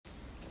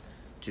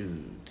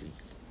2, 3.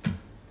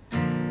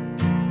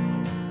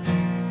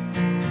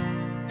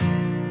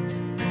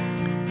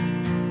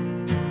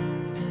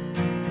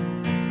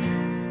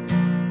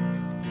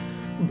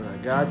 When I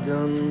got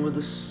done with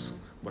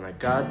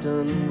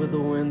the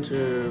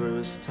winter, it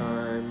was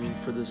time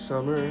for the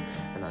summer,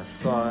 and I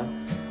thought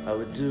I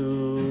would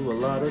do a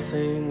lot of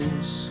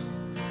things.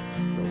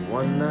 But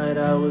one night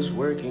I was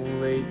working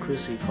late,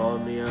 Chrissy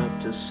called me up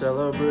to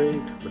celebrate,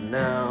 but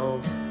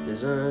now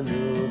is a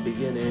new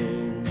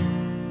beginning.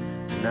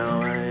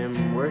 Now I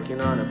am working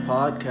on a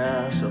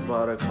podcast. I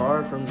bought a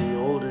car from the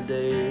older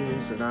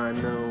days, and I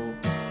know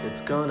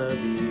it's gonna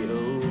be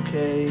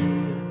okay.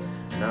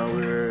 Now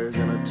we're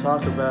gonna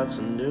talk about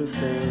some new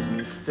things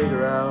and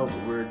figure out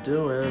what we're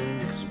doing,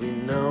 'cause we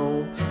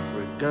know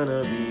we're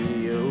gonna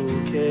be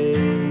okay.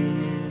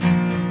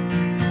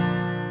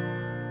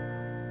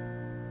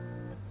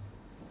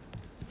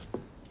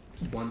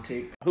 One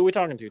take. Who are we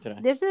talking to today?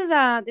 This is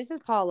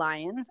Paul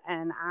Lyons,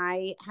 and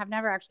I have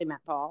never actually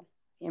met Paul.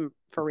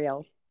 For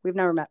real, we've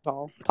never met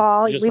Paul.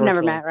 Paul, Just we've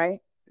never virtually. met, right?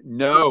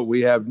 No,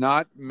 we have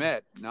not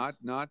met. Not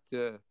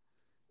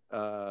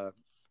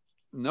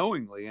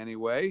knowingly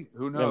anyway.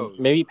 Who knows?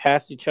 Maybe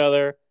past each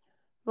other.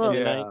 Well,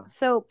 Yeah.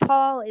 So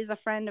Paul is a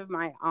friend of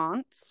my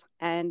aunt's,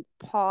 and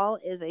Paul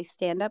is a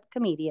stand-up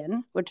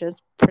comedian, which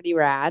is pretty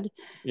rad.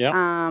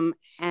 Yeah.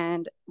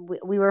 And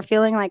we were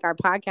feeling like our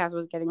podcast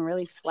was getting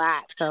really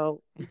flat,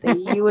 so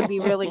you would be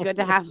really good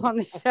to have on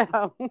the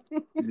show.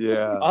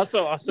 Yeah.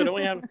 Also, don't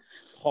we have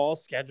Paul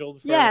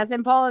scheduled for? Yes,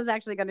 and Paul is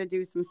actually going to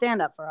do some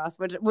stand-up for us,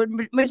 which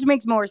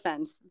makes more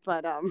sense.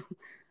 But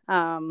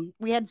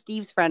we had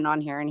Steve's friend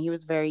on here, and he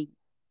was very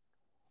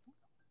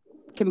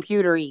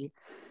computery.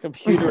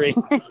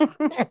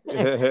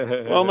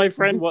 Well, my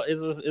friend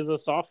is a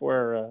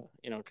software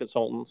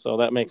consultant, so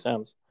that makes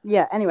sense.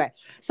 Yeah. Anyway,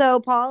 so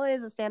Paul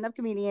is a stand-up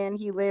comedian.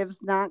 He lives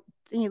in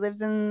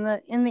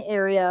the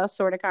area,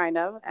 sort of, kind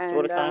of, and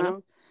Sort of, kind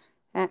of?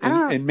 I don't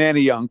know. In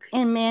Manayunk.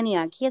 In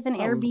Manayunk, he has an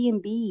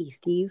Airbnb.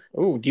 Steve.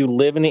 Oh, do you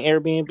live in the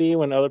Airbnb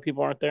when other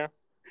people aren't there?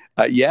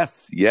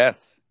 Yes. Yeah.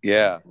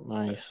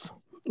 Nice.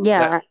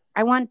 Yeah,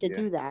 I want to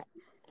do that.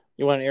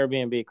 You want an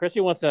Airbnb? Chrissy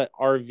wants an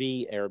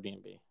RV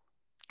Airbnb.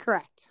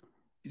 Correct.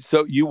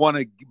 So you want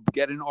to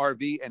get an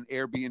RV and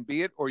Airbnb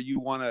it, or you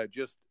want to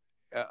just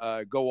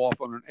go off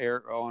on an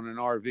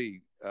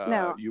RV?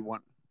 No.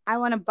 I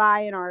want to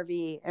buy an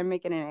RV and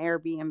make it an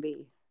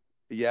Airbnb.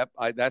 Yep.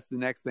 That's the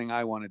next thing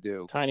I want to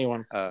do. Tiny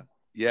one.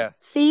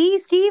 Yes. See,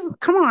 Steve,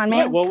 come on, man.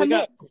 Yeah, well,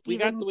 commit, we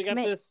got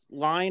this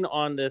line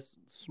on this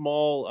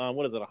small.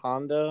 What is it? A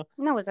Honda?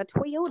 No, it's a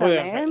Toyota,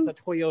 man. It's a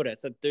Toyota.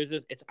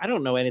 I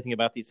don't know anything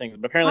about these things,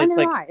 but apparently it's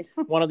like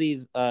one of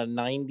these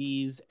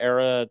 90s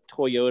era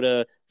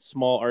Toyota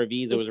small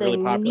RVs that was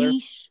really popular. It's a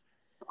niche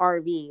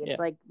RV. It's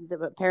like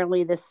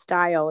apparently this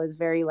style is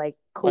very like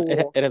cool.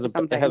 It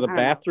has a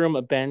bathroom,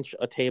 a bench,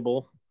 a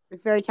table.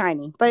 It's very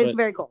tiny, but it's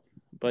very cool.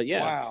 But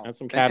yeah, wow. And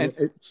some cabinets.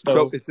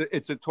 So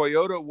it's a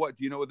Toyota. What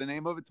do you know the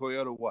name of it?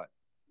 Toyota what?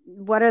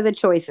 What are the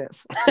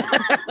choices?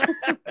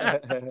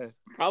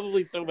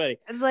 Probably so many.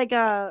 It's like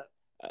a.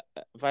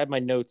 If I had my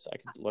notes, I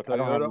could look.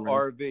 Toyota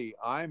RV.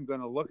 I'm going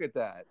to look at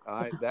that.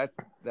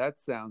 That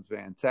sounds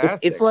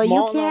fantastic.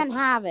 You can't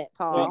have it,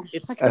 Paul.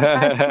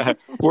 That's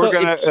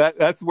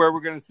where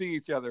we're gonna see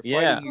each other,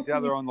 fighting each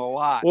other on the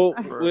lot for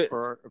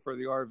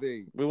the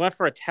RV. We went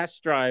for a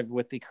test drive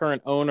with the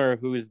current owner,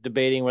 who is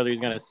debating whether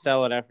he's going to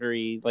sell it after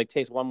he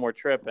takes one more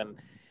trip,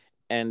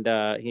 and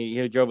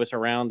he drove us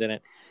around in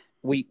it.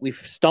 We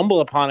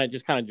stumbled upon it,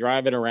 just kind of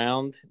driving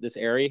around this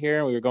area here,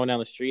 and we were going down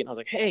the street, and I was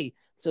like, "Hey,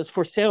 it says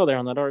for sale there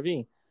on that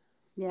RV."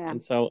 Yeah.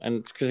 And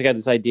Chris got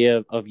this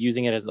idea of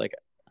using it as like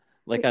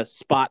a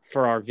spot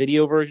for our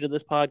video version of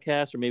this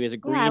podcast, or maybe as a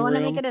green room. Yeah, I want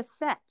to make it a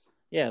set.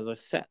 Yeah, as a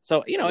set.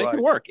 So it could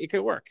work. It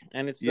could work,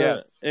 and it's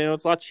it's a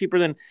lot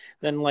cheaper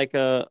than like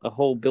a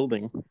whole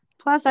building.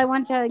 Plus, I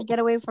want to get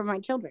away from my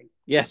children.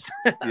 Yes.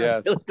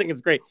 Yes. I think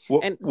it's great.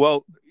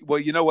 Well,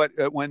 you know what?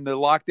 When the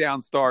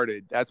lockdown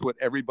started, that's what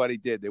everybody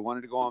did. They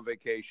wanted to go on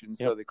vacation,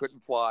 so they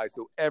couldn't fly.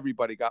 So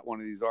everybody got one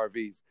of these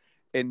RVs.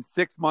 In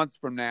 6 months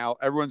from now,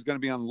 everyone's going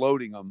to be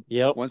unloading them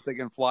once they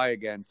can fly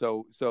again.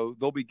 So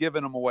they'll be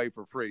giving them away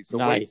for free. So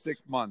wait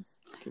 6 months.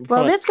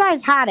 Well, this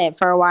guy's had it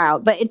for a while,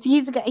 but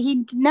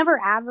he never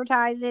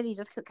advertised it. He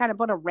just kind of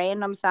put a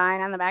random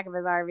sign on the back of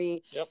his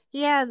RV. Yep.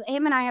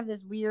 Him and I have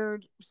this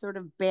weird sort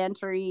of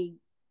bantery,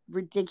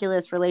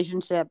 ridiculous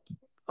relationship,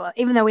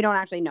 even though we don't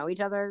actually know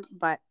each other.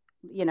 But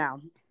you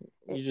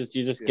just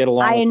get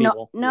along with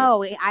people.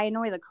 No, I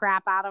annoy the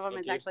crap out of him.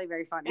 It's actually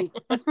very funny.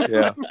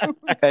 Yeah.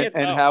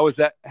 And how is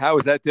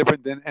that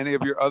different than any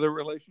of your other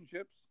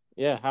relationships?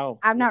 Yeah, how?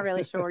 I'm not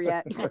really sure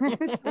yet.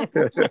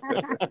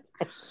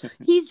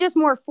 He's just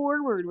more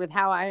forward with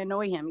how I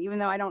annoy him, even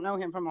though I don't know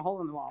him from a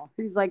hole in the wall.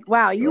 He's like,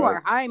 "Wow, you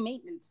are high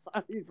maintenance."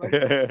 He's like,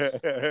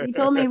 he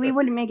told me we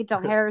wouldn't make it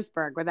till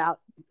Harrisburg without,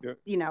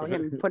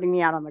 him putting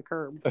me out on the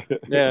curb.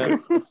 Yeah,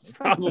 it's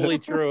probably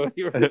true.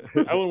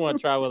 I wouldn't want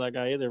to travel with that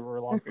guy either for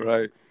a long period.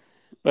 Right.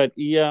 But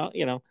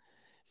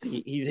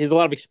He's a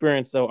lot of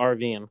experience though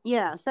RVing.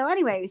 Yeah. So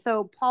anyway,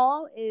 so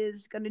Paul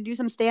is going to do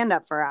some stand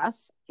up for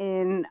us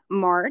in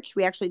March.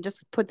 We actually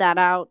just put that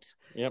out.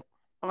 Yep.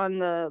 On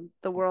the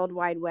World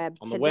Wide Web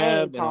on today, the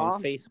web Paul. And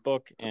on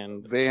Facebook,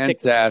 and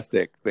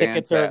fantastic.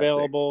 Tickets are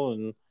available,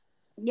 and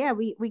yeah,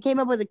 we came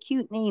up with a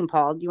cute name,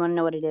 Paul. Do you want to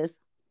know what it is?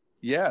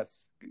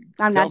 Yes.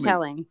 I'm not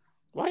telling.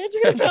 Why did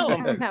you tell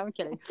him? No, I'm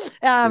kidding.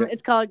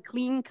 It's called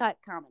Clean Cut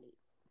Comedy.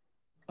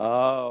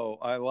 Oh,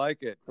 I like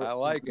it.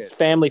 It's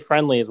family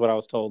friendly, is what I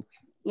was told.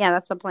 Yeah,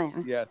 that's the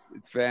plan. Yes,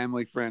 it's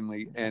family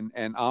friendly, and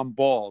I'm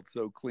bald,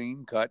 so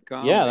Clean Cut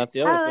Comedy. Yeah, that's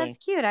the other thing. Oh, that's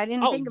cute. I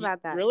didn't think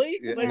about that. Really?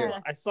 Yeah.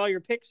 I saw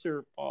your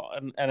picture,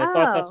 and I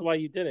thought that's why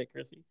you did it,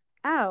 Chrissy.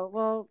 Oh,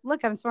 well,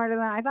 look, I'm smarter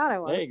than I thought I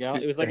was. There you go.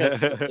 It was like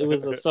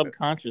a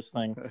subconscious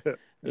thing.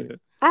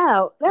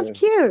 Oh, that's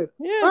cute.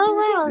 Yeah. Oh,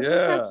 wow. Yeah.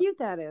 Look how cute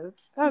that is.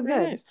 Oh,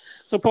 good. Nice.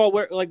 So, Paul,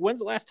 when's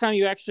the last time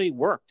you actually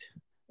worked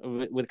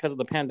because of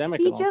the pandemic?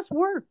 He just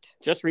worked.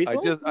 Just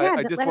recently?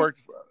 I just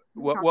worked.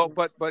 Well,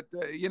 but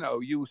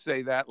you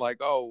say that like,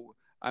 oh,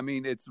 I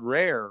mean, it's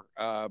rare.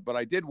 But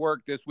I did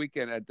work this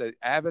weekend at the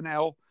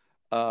Avenel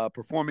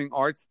Performing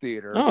Arts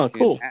Theater. Oh,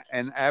 cool.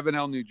 in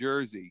Avenel, New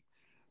Jersey,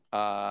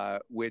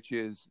 which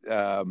is,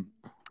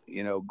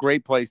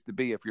 great place to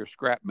be if you're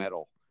scrap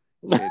metal.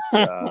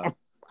 It's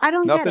I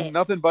don't get it.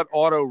 Nothing but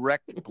auto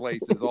wreck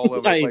places all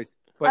over the place.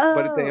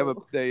 But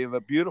they have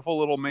a beautiful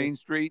little main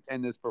street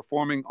and this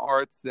performing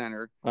arts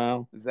center.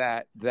 Wow.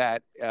 that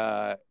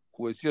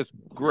was just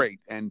great.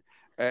 And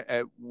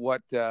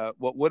what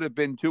would have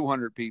been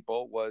 200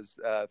 people was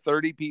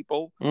 30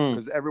 people,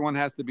 because everyone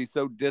has to be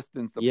so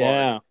distanced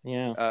apart.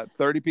 Yeah.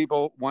 30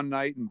 people one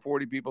night and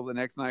 40 people the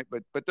next night,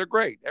 but they're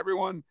great.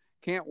 Everyone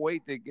can't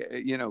wait to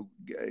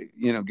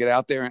get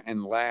out there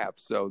and laugh.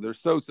 So they're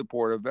so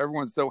supportive.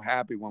 Everyone's so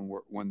happy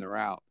when they're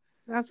out.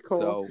 That's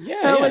cool. So,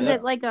 is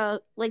it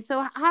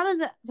so how does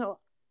it,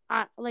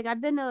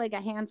 I've been to like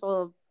a handful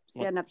of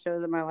stand-up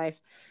shows in my life.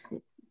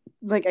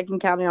 Like I can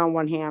count it on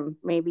one hand,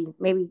 maybe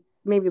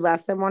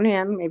less than one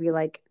hand, maybe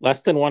like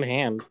less than one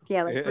hand.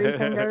 Yeah, like 3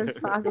 fingers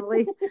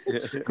possibly.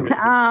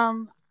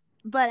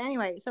 But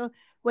anyway, so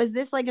was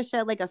this like a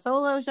show, like a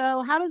solo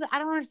show? How does it, I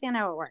don't understand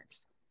how it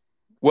works.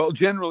 Well,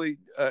 generally,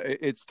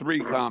 it's 3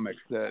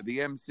 comics: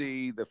 the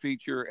MC, the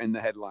feature, and the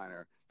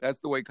headliner. That's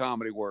the way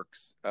comedy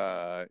works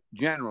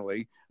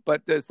generally.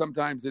 But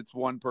sometimes it's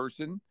one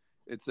person.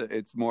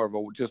 It's more of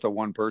just a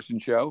one-person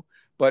show.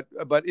 But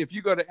if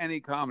you go to any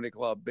comedy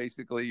club,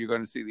 basically you're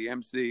going to see the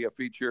MC, a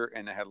feature,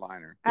 and a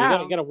headliner. You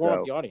got to warm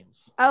up the audience.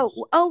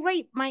 Oh,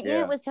 right. My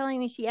aunt was telling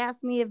me, she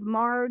asked me if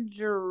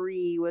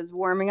Marjorie was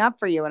warming up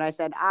for you, and I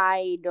said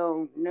I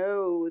don't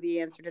know the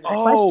answer to that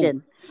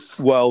question.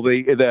 Well,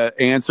 the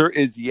answer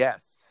is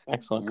yes.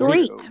 Excellent.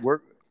 Great.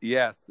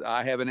 Yes,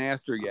 I haven't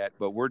asked her yet,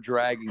 but we're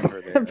dragging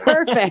her there.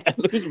 Perfect.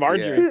 Who's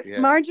Marjorie? Yeah.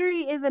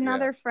 Marjorie is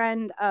another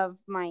friend of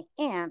my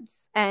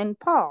aunt's and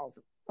Paul's,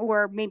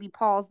 or maybe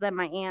Paul's then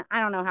my aunt.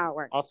 I don't know how it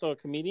works. Also a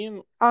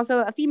comedian? Also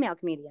a female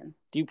comedian.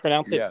 Do you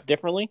pronounce it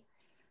differently?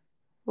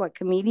 What,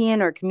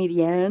 comedian or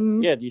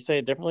comedian? Yeah, do you say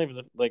it differently? Was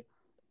it like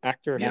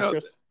actor and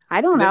actress?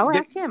 I don't know.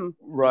 Ask him.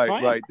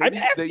 Right.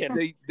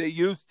 They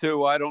used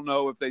to. I don't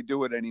know if they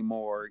do it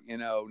anymore.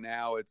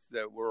 Now it's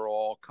that we're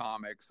all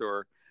comics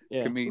or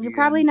comedians. You're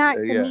probably not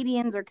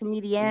comedians or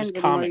comedians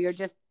anymore. Comics. You're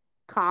just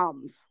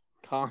comms.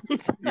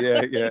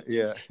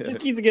 Yeah. Just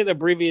keeps getting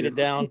abbreviated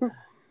down.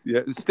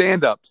 Yeah,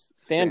 stand-ups.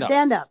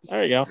 Stand-ups.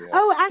 There you go. Yeah.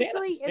 Oh,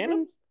 actually,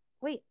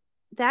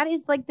 that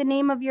is like the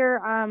name of your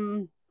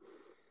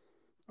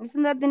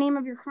Isn't that the name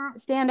of your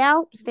stand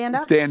out?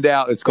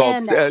 It's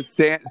called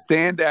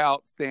Stand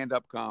Out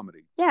Stand-Up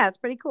Comedy. Yeah, it's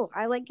pretty cool.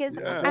 I like his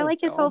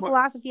whole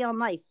philosophy on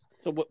life.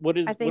 So what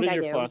is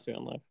your philosophy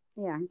on life?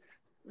 Yeah.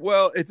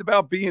 Well, it's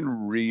about being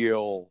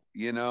real,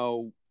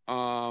 so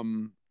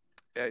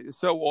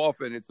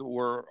often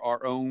we're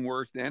our own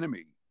worst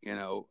enemy,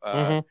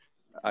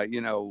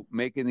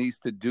 making these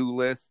to-do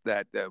lists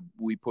that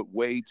we put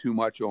way too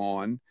much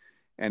on.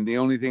 And the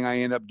only thing I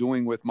end up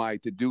doing with my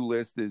to-do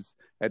list is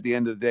at the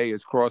end of the day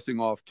is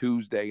crossing off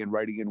Tuesday and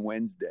writing in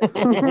Wednesday.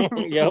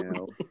 Yep.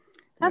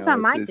 That's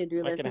not my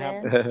to-do list,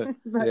 man.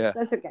 Yeah.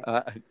 That's okay.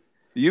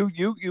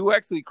 You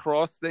actually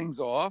cross things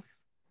off?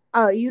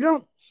 Oh, you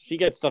don't? She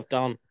gets stuff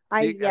done.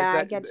 I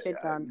get shit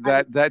done.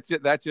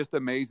 That just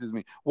amazes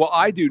me. Well,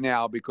 I do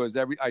now because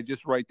I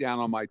just write down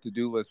on my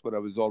to-do list what I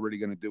was already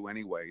going to do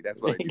anyway.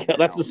 That's what I do.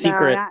 That's the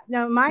secret.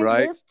 No, my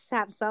lists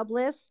have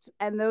sub-lists,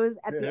 and those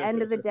at the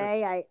end of the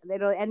day,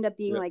 it'll end up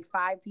being like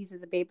 5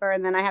 pieces of paper,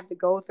 and then I have to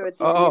go through at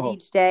the end of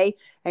each day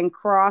and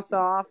cross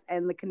off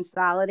and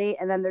consolidate,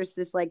 and then there's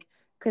this like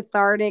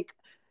cathartic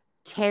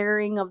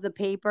tearing of the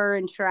paper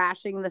and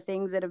trashing the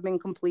things that have been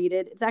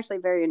completed. It's actually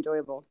very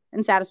enjoyable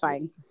and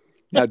satisfying.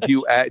 Now, do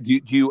you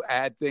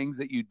add things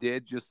that you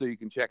did just so you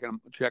can check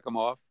them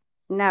off?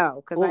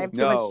 No, because I have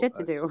too much shit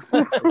to do.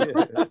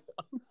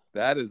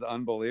 That is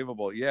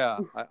unbelievable. Yeah,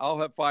 I'll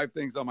have 5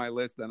 things on my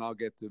list, and I'll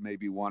get to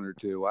maybe 1 or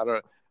 2.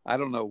 I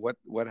don't know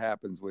what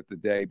happens with the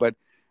day, but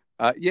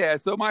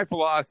So my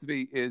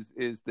philosophy is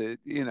that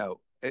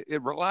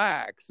it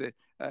relax.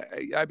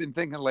 I've been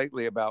thinking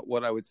lately about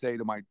what I would say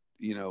to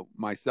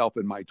myself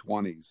in my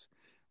 20s,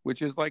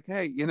 which is like,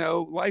 hey,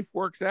 life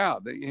works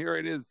out. Here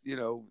it is,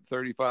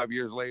 35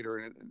 years later,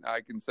 and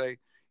I can say,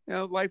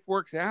 life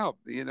works out.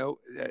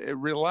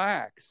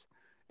 Relax.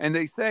 And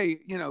they say,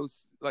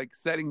 like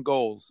setting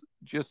goals,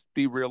 just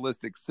be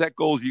realistic. Set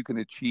goals you can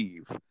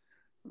achieve.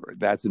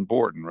 That's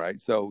important, right?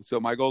 So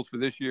my goals for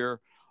this year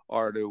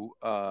are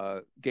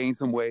to gain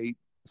some weight,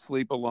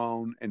 sleep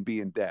alone, and be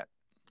in debt.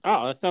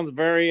 Oh, that sounds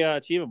very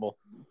achievable.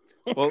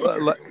 Well,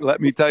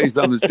 let me tell you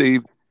something,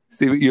 Steve.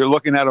 Steve, you're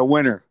looking at a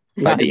winner.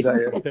 Nice.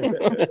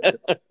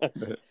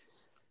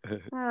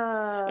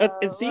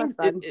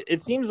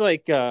 It seems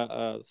like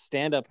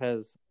stand-up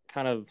has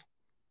kind of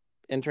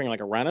entering like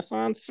a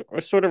renaissance,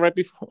 or sort of right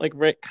before,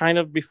 kind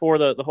of before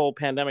the whole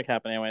pandemic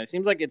happened. Anyway, it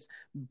seems like it's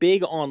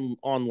big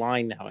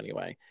online now.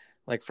 Anyway,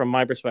 like from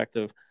my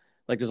perspective,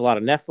 like there's a lot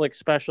of Netflix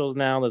specials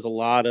now. There's a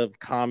lot of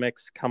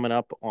comics coming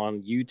up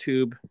on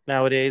YouTube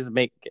nowadays,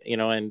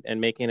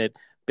 and making it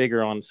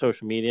bigger on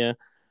social media.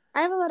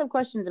 I have a lot of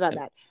questions about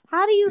that.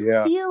 How do you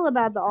feel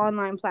about the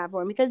online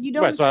platform? Because you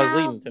don't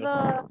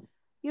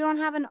you don't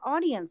have an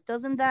audience.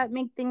 Doesn't that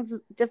make things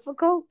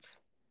difficult?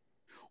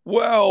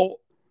 Well,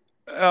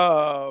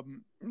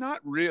 not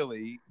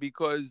really,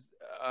 because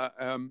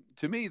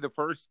to me, the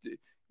first,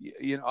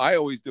 I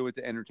always do it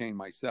to entertain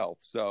myself.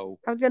 So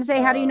I was going to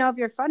say, how do you know if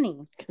you're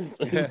funny?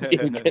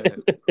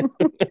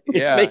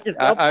 Yeah, make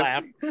yourself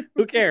laugh.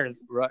 Who cares?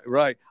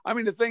 Right. I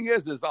mean, the thing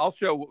is I'll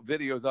show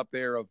videos up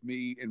there of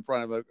me in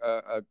front of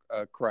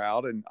a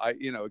crowd, and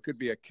it could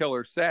be a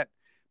killer set,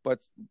 but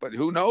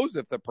who knows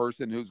if the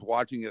person who's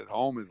watching it at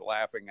home is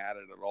laughing at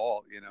it at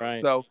all?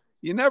 Right. So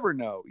you never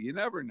know.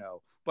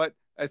 But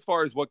as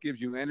far as what gives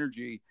you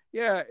energy,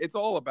 it's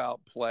all about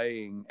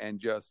playing and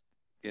just,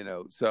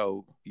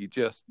 so you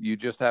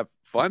just have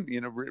fun,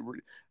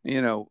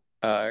 to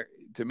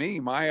me,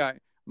 my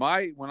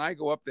when I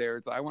go up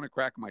there, I want to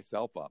crack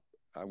myself up.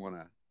 I want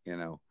to,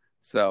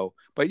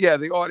 but yeah,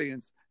 the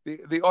audience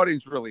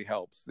really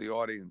helps the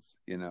audience,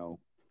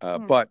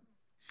 but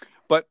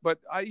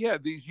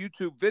these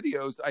YouTube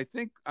videos,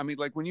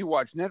 like when you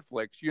watch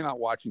Netflix, you're not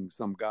watching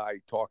some guy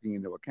talking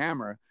into a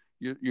camera.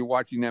 You're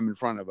watching them in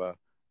front of a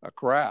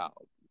crowd.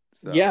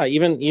 So. Yeah,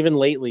 even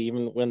lately,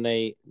 even when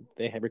they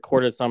had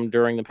recorded some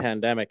during the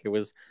pandemic, it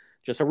was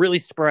just a really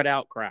spread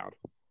out crowd.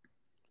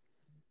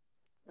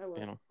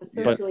 A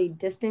socially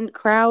distant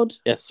crowd.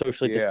 Yes,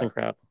 socially distant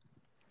crowd.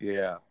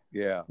 Yeah.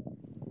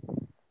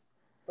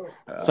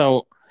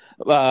 So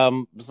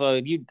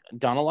have you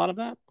done a lot of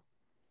that?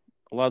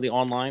 A lot of the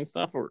online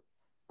stuff, or?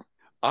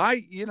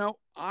 I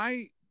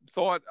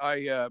thought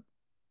I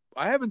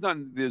haven't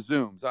done the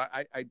Zooms.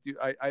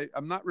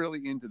 I'm not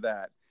really into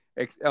that.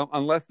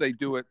 Unless they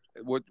do it,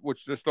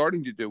 which they're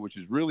starting to do, which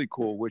is really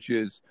cool, which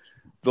is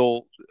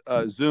they'll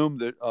Zoom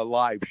a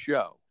live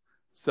show.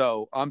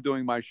 So I'm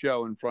doing my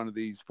show in front of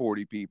these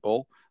 40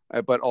 people,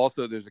 but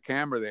also there's a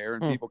camera there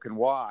and people can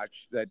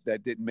watch that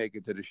didn't make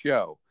it to the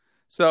show.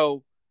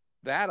 So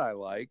that I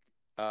like,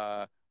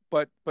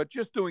 but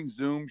just doing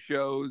Zoom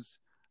shows,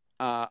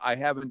 I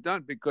haven't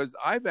done, because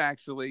I've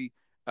actually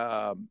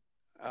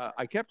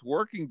I kept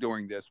working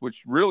during this,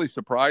 which really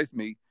surprised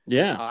me.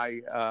 Yeah.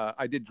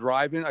 I did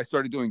drive-in. I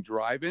started doing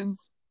drive-ins.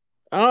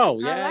 Oh,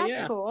 yeah,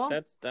 that's cool.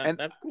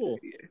 That's cool.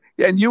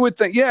 And you would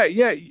think,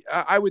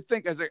 I would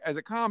think as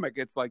a comic,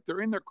 it's like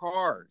they're in their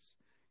cars.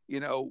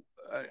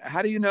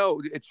 How do you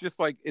know? It's just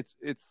like it's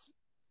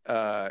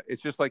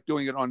just like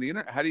doing it on the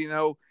internet. How do you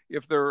know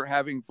if they're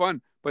having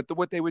fun? But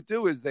what they would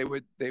do is they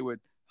would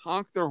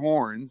honk their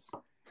horns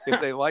if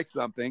they like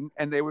something,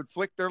 and they would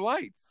flick their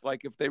lights,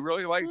 like if they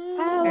really like.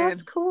 Oh,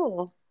 that's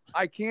cool.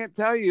 I can't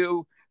tell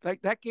you,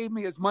 like, that gave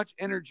me as much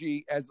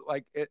energy as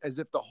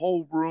if the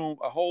whole room,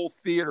 a whole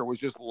theater was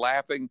just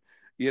laughing,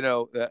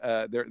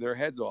 their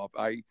heads off.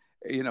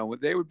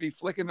 They would be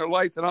flicking their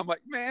lights, and I'm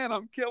like, man,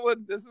 I'm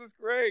killing. This is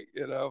great,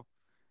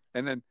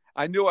 And then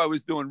I knew I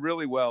was doing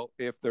really well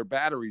if their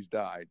batteries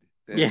died.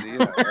 They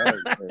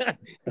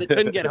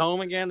couldn't get home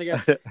again. They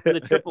got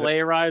the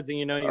AAA arrives, and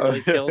you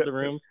really killed the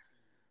room.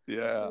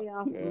 Yeah.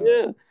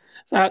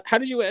 So how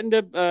did you end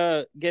up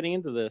getting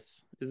into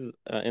this?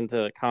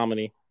 Into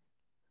comedy?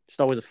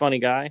 Just always a funny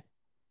guy?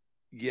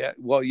 Yeah.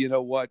 Well, you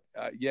know what?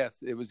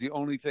 Yes, it was the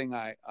only thing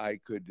I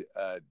could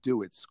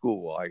do at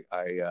school.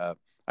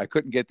 I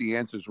couldn't get the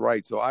answers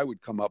right, so I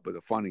would come up with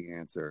a funny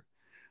answer.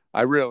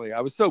 I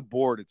was so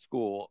bored at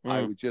school.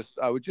 I would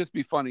just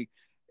be funny.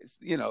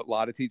 A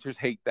lot of teachers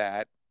hate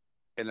that.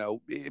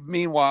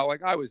 Meanwhile,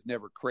 like, I was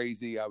never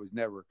crazy. I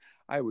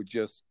would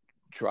just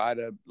try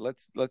to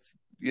let's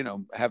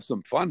have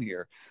some fun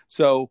here.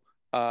 So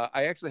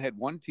I actually had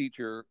one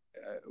teacher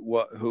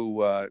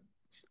who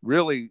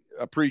really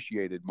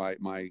appreciated my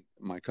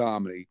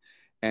comedy,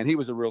 and he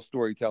was a real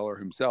storyteller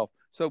himself.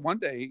 So one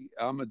day,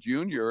 I'm a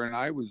junior, and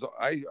I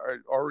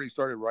already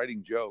started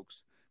writing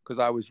jokes, because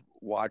I was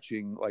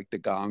watching like the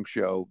Gong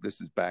Show.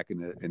 This is back in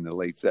the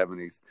late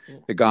 70s,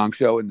 the Gong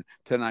Show and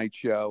Tonight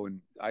Show,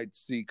 and I'd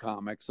see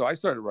comics. So I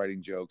started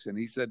writing jokes, and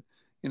he said,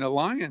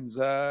 Lyons,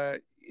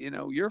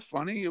 you're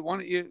funny.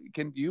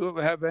 Can you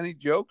have any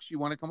jokes? You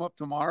want to come up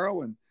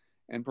tomorrow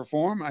and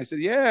perform? I said,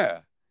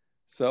 yeah.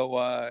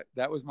 So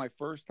that was my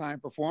first time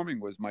performing.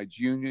 Was my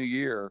junior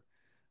year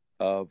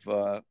of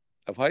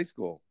high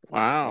school.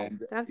 Wow,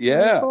 and, that's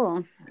really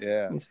cool.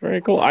 Yeah, that's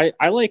very cool. I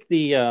like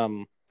the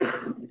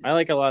I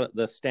like a lot of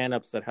the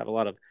stand-ups that have a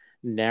lot of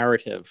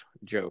narrative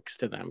jokes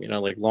to them.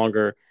 Like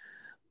longer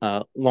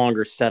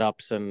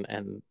setups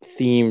and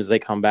themes they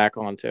come back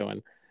onto,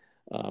 and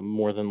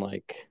more than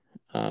like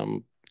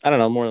I don't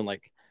know, more than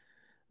like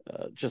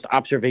just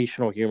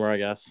observational humor, I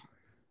guess.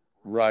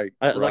 Right.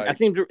 Like I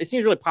think it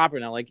seems really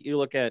popular now. Like you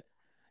look at,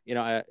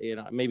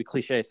 maybe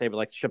cliche to say, but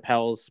like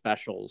Chappelle's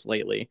specials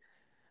lately.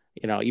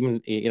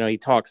 Even he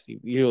talks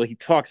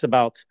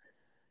about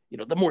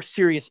the more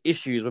serious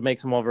issues, but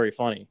makes them all very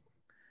funny.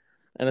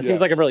 And it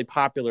seems like a really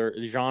popular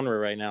genre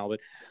right now. But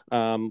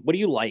what do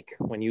you like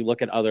when you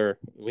look at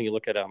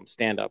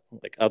stand up,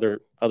 like other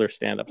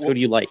stand ups? Who do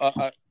you like?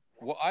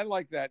 Well, I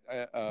like that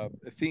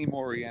theme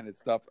oriented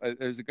stuff.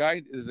 There's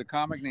a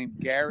comic named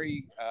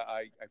Gary.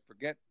 I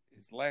forget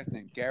his last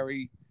name.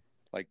 Gary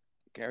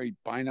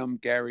Bynum.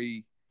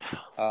 Gary.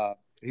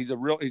 He's a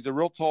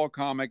real tall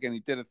comic, and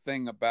he did a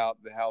thing about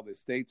how the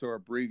states are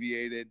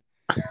abbreviated.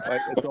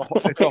 Like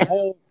it's a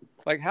whole.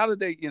 Like how did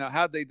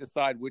they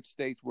decide which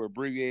states were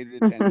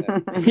abbreviated? And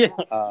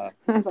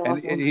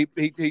and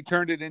he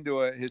turned it into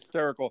a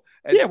hysterical.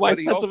 Why is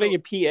Pennsylvania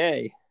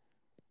PA?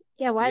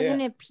 Yeah, why isn't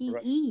it PE?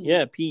 Right.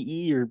 Yeah,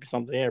 PE or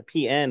something, or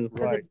PN.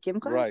 Because it's gym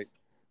class? Right.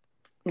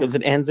 Because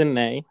it ends in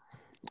A.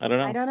 I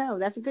don't know.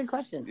 That's a good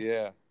question.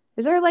 Yeah.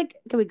 Is there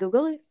can we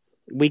Google it?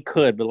 We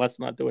could, but let's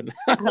not do it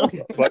now.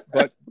 Okay.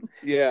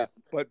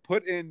 but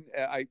put in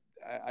I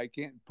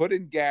can't put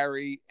in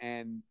Gary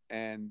and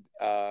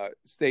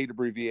state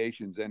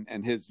abbreviations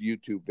and his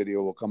YouTube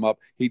video will come up.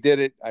 He did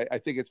it. I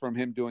think it's from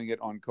him doing it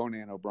on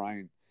Conan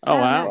O'Brien. Oh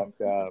wow.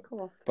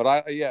 Cool.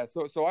 But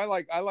so I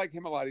like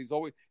him a lot.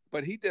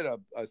 But he did a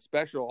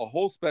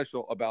whole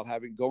special about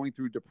going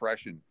through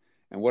depression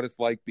and what it's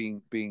like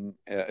being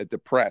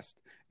depressed,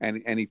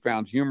 and he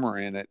found humor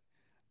in it.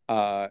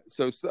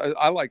 So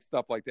I like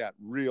stuff like that,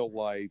 real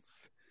life,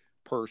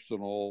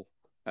 personal,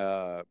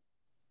 comedy.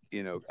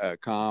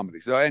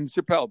 So and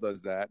Chappelle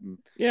does that, and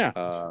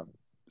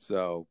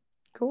so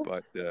cool.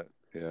 But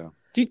yeah.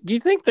 Do you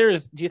think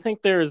there's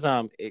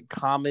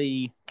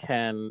comedy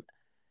can?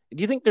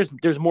 Do you think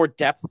there's more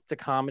depth to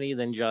comedy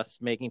than just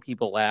making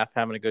people laugh,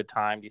 having a good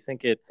time? Do you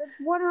think That's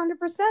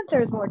 100%.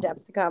 There's more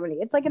depth to comedy.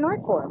 It's like an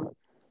art form.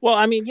 Well,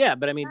 I mean, yeah,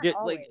 but I mean,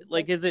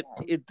 is it?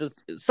 It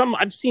does some.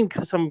 I've seen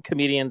some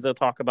comedians that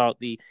talk about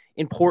the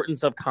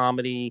importance of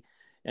comedy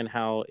and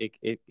how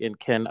it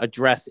can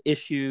address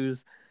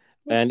issues,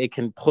 and it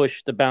can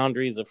push the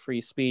boundaries of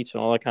free speech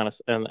and all that kind of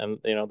and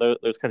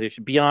those kinds of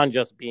issues beyond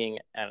just being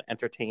an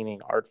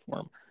entertaining art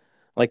form.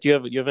 Like, do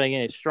you have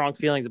any strong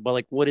feelings about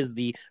like what is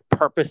the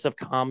purpose of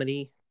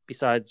comedy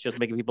besides just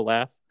making people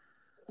laugh?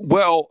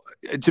 Well,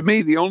 to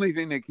me, the only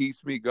thing that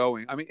keeps me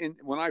going, I mean,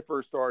 when I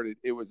first started,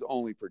 it was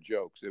only for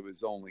jokes. It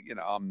was only,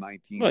 I'm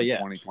 19,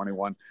 20,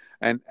 21.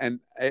 And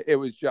it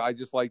was, I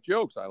just like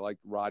jokes. I like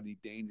Rodney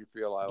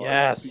Dangerfield.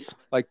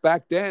 Like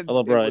back then. I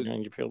love Rodney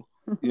Dangerfield.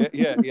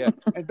 Yeah.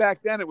 And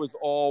back then it was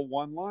all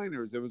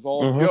one-liners. It was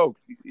all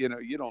jokes.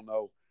 You don't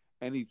know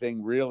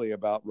anything really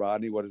about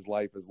Rodney, what his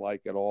life is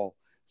like at all.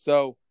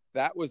 So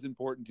that was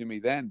important to me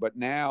then. But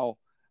now,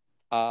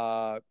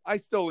 I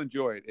still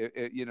enjoy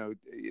it.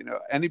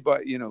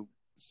 Anybody,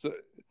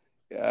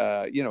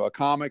 a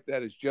comic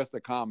that is just a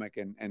comic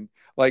and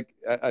like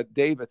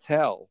Dave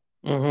Attell.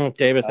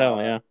 Dave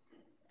Attell,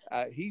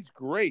 he's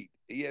great.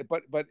 Yeah,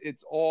 but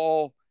it's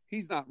all,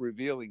 he's not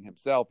revealing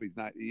himself. He's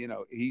not,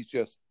 he's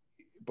just,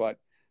 but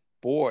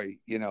boy,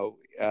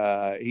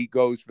 he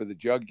goes for the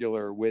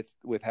jugular with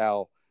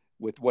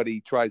what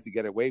he tries to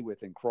get away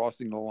with and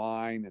crossing the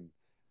line and.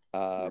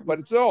 But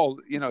it's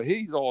all,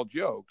 he's all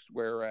jokes,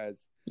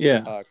 whereas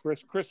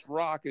Chris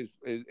Rock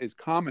is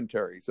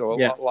commentary. So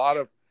a lot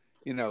of,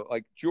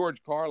 like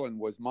George Carlin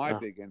was my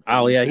big influence.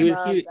 Oh yeah, he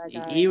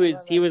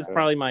was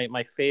probably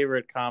my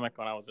favorite comic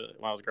when I was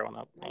growing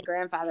up. My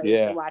grandfather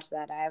used to watch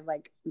that. I have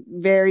like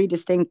very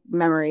distinct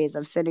memories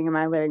of sitting in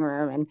my living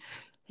room and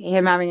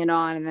him having it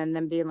on, and then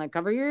them being like,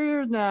 "Cover your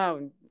ears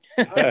now."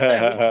 It's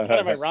kind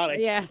of ironic,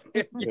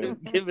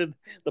 given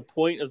the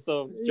point of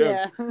some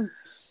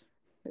jokes.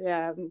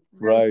 Yeah,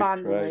 really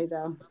fond memory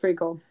though. It's pretty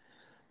cool.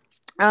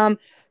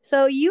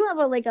 So you have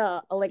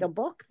a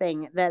book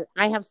thing that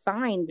I have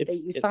signed that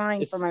you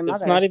signed for my mother.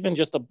 It's not even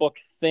just a book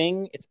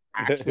thing; it's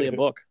actually a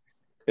book.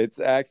 It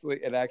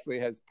actually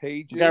has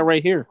pages. You got it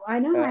right here. I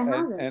know, I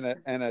have it.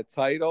 And a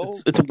title.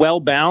 It's well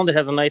bound. It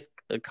has a nice,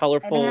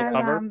 colorful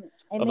cover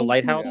of a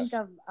lighthouse. Think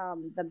of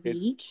the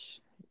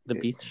beach. The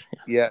beach.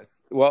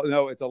 Yes. Well,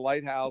 no, it's a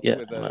lighthouse with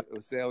a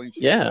sailing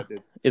ship. Yeah.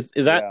 Is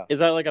that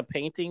like a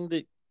painting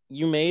that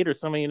you made or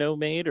somebody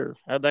made, or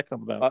how'd that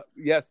come about?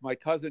 Yes, my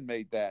cousin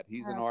made that.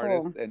 He's an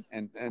artist,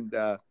 and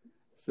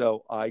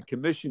so I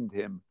commissioned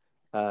him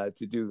to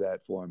do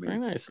that for me. Very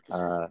nice.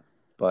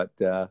 But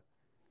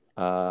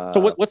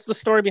So what's the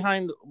story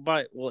behind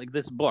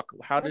this book?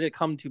 How did it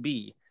come to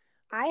be?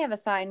 I have a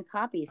signed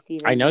copy,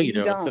 Steven. I know you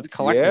do. It's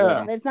collected.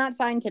 Yeah. It's not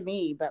signed to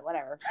me, but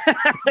whatever.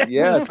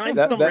 Yeah, signed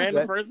to some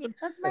random person.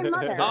 That's my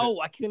mother.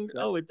 Oh, I can.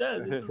 Oh, it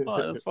does.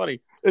 That's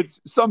funny. It's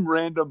some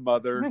random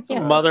mother.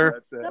 Yeah.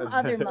 Mother. Some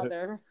other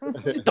mother.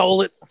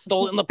 Stole it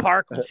in the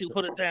park when she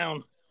put it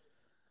down.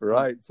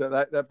 Right. So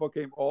that book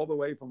came all the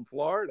way from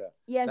Florida.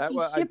 Yeah, she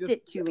shipped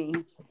it to me.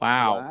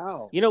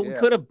 Wow. You know, we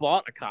could have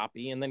bought a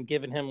copy and then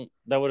given him,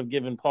 that would have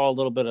given Paul a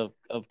little bit of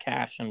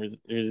cash and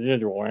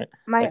residual, right?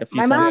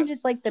 My mom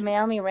just likes to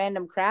mail me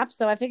random crap,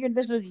 so I figured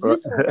this was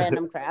useful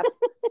random crap.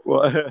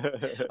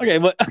 Okay,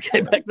 back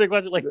to the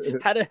question. Like,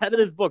 how did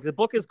this book? The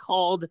book is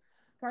called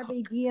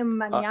Carpe Diem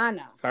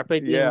Mañana. Carpe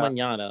Diem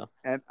Mañana.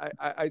 And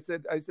I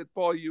said,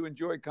 Paul, you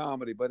enjoy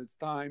comedy, but it's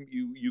time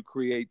you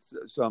create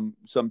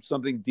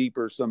something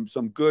deeper, some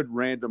good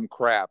random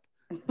crap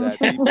that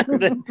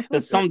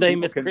that someday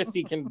Miss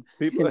Christie can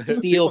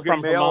steal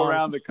from mail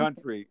around the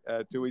country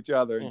to each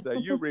other and say,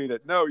 you read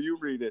it. No, you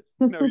read it.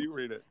 No, you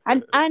read it.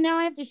 I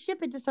now have to ship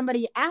it to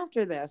somebody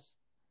after this.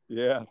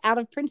 Yeah. Out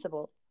of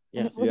principle.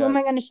 Yes. Who am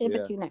I going to ship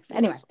it to next?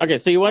 Anyway. Okay,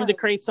 so you wanted to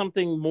create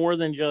something more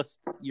than just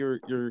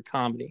your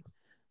comedy.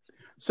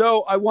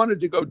 So I wanted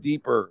to go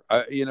deeper,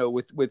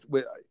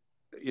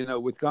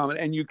 with comedy,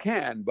 and you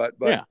can, but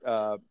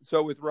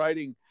so with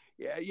writing,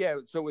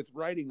 So with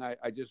writing,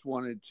 I just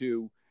wanted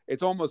to.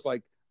 It's almost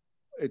like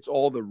it's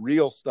all the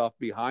real stuff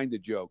behind the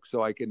joke,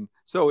 so I can.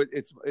 So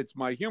it's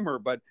my humor,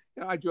 but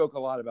I joke a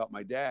lot about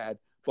my dad.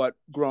 But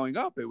growing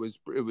up, it was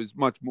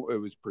much more. It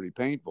was pretty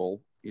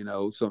painful,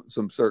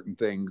 some certain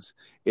things,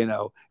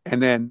 and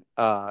then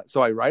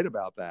so I write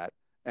about that.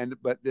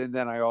 But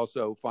then I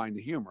also find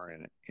the humor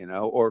in it,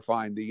 or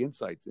find the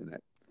insights in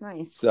it.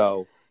 Nice.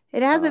 So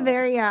it has a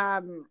very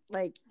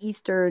like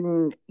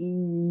Eastern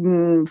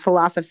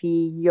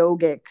philosophy,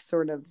 yogic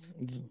sort of.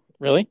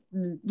 Really?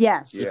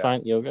 Yes. You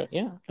find yoga?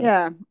 Yeah. Okay.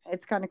 Yeah,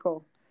 it's kind of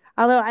cool.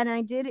 Although, and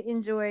I did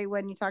enjoy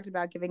when you talked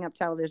about giving up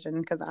television,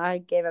 because I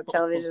gave up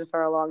television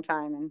for a long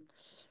time, and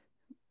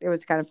it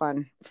was kind of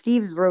fun.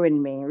 Steve's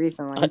ruined me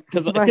recently.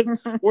 Because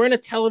we're in a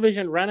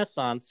television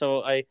renaissance,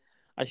 so I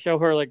show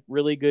her like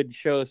really good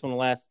shows from the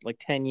last like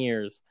 10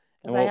 years.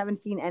 And I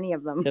haven't seen any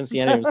of them. Haven't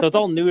seen any of them. So it's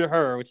all new to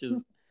her, which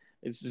is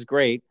it's just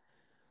great.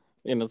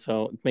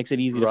 So it makes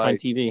it easy to find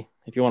TV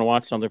if you want to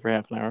watch something for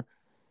half an hour.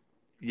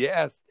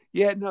 Yes.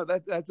 Yeah, no,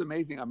 that's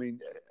amazing. I mean,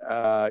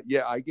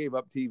 I gave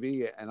up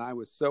TV and I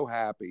was so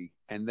happy.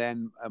 And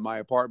then my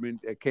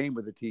apartment came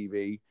with a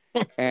TV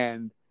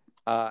and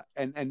now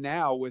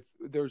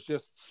there's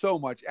just so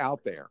much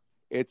out there.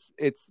 It's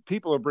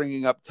people are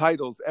bringing up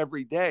titles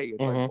every day. It's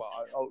like,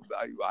 well,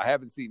 I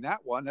haven't seen that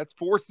one. That's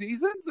 4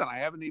 seasons, and I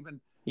haven't even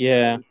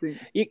seen.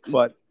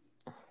 But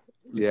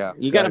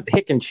you got to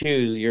pick and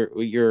choose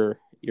your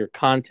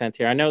content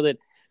here. I know that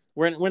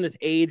we're in this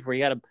age where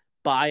you got to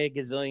buy a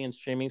gazillion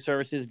streaming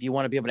services if you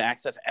want to be able to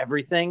access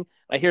everything.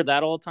 I hear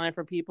that all the time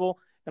from people,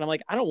 and I'm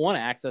like, I don't want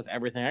to access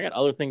everything. I got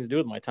other things to do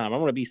with my time. I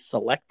want to be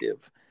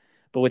selective.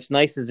 But what's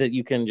nice is that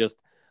you can just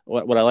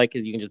what I like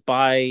is you can just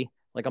buy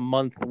like a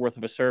month worth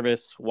of a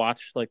service,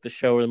 watch like the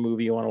show or the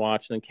movie you want to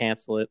watch, and then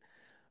cancel it.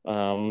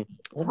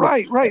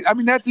 Right. I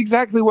mean, that's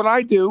exactly what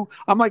I do.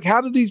 I'm like,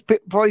 how do these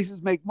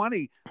places make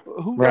money?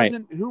 Who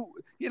doesn't?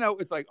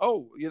 It's like,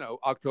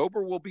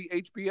 October will be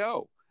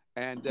HBO.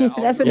 And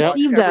that's what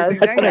Steve does.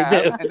 That's what I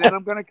do. And then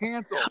I'm going to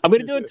cancel. I'm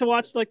going to do it to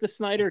watch like the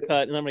Snyder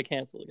cut, and then I'm going to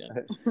cancel again.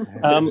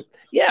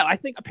 I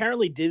think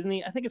apparently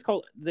Disney. I think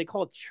they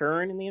call it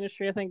churn in the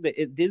industry. I think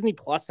that Disney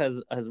Plus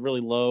has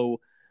really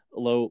low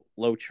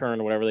churn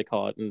or whatever they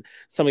call it, and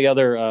some of the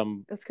other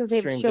that's because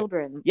they have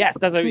children. Yes,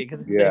 that's what I mean,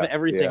 because they have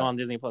everything on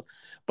Disney Plus.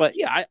 But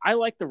I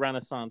like the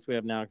renaissance we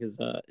have now, because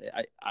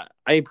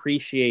I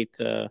appreciate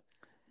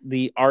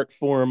the art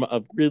form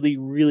of really,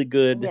 really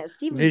good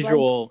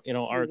visual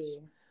arts.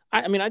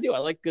 I mean, I do. I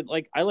like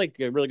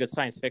really good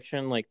science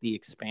fiction, like The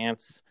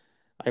Expanse.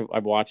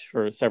 I've watched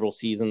for several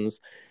seasons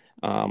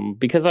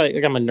because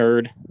I'm a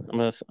nerd.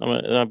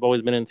 I've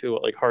always been into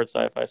like hard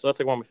sci-fi, so that's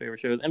like one of my favorite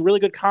shows, and really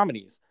good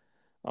comedies.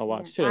 I'll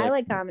watch too. I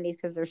like comedies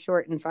because they're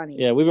short and funny.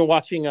 Yeah, we've been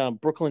watching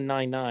Brooklyn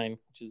Nine-Nine,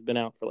 which has been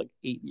out for like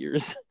 8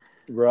 years.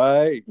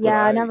 Right.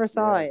 Yeah, I never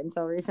saw it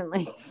until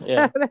recently.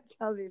 Yeah, so that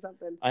tells you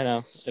something. I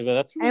know, but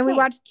that's really and we fun.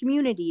 watched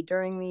Community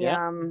during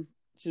the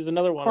which is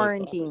another one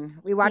quarantine.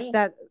 We watched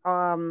that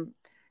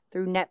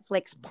through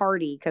Netflix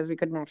Party because we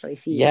couldn't actually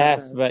see it.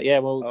 Yes, but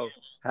well. Oh,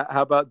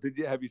 how about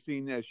have you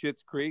seen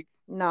Schitt's Creek?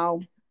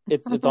 No.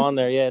 It's on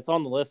there. Yeah, it's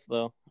on the list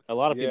though. A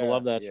lot of people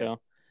love that show.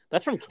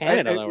 That's from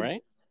Canada though,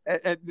 right?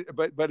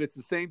 But it's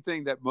the same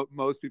thing that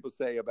most people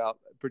say about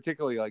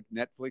particularly like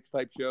Netflix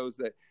type shows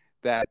that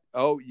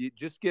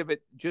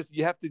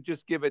you have to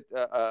just give it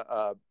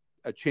a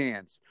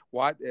chance.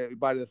 What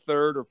by the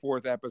 3rd or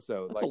 4th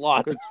episode? That's a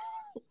lot.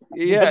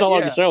 Yeah, that's how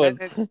long the show is.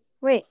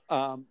 Wait,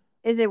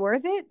 is it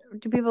worth it?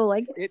 Do people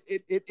like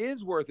it? It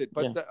is worth it,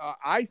 but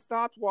I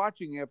stopped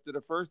watching after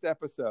the first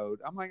episode.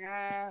 I'm like,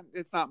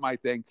 it's not my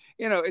thing.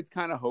 It's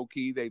kind of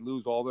hokey. They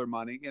lose all their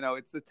money.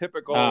 It's the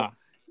typical.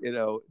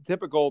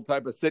 typical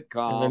type of And their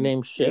sitcom.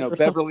 name shit. Or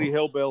Beverly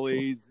something.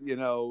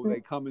 Hillbillies.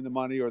 They come in the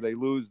money or they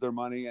lose their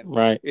money, and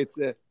Right.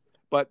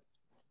 but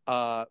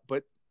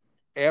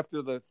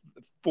after the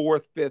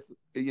fourth, fifth,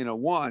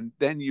 one,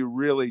 then you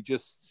really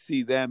just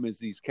see them as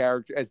these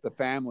characters, as the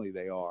family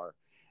they are,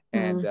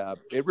 and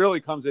it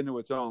really comes into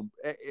its own,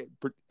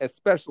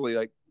 especially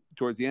like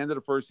towards the end of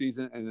the first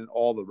season, and then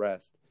all the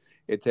rest,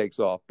 it takes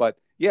off. But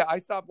yeah, I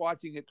stopped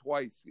watching it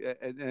twice,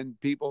 and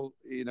people,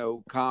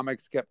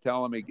 comics kept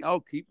telling me,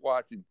 "Oh, keep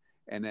watching,"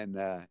 and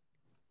then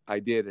I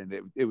did,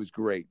 and it was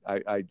great.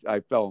 I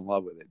fell in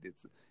love with it.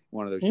 It's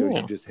one of those shows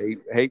you just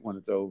hate when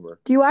it's over.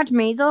 Do you watch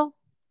Maisel?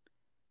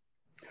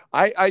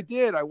 I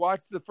did. I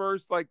watched the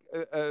first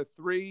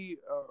 3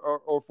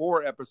 or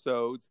 4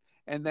 episodes,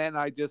 and then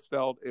I just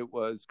felt it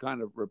was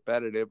kind of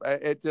repetitive.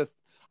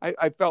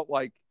 I felt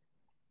like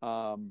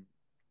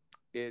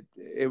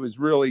it was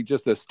really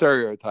just a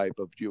stereotype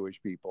of Jewish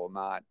people,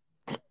 not,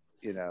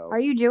 Are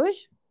you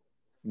Jewish?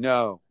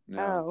 No.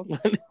 Oh. He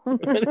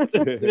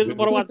doesn't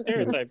want to watch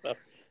stereotypes. So.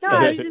 No,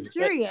 I was just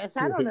curious.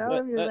 I don't know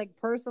if you're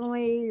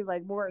personally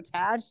more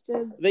attached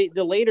to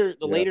the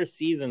later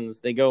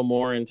seasons. They go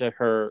more into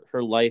her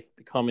life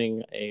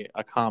becoming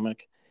a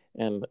comic,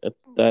 and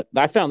that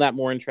I found that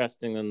more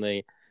interesting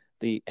than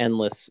the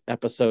endless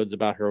episodes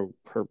about her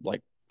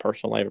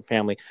personal life and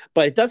family.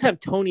 But it does have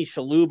Tony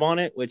Shalhoub on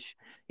it, which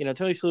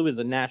Tony Shalhoub is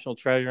a national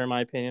treasure in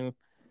my opinion.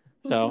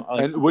 So,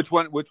 and which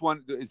one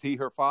is he?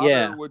 Her father?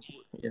 Yeah.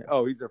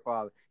 Oh, he's her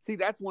father. See,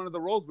 that's one of the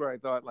roles where I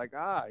thought,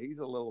 he's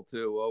a little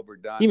too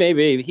overdone. He may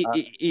be.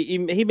 He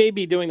may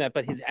be doing that,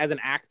 but as an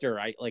actor,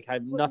 I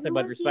have nothing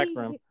but respect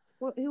for him.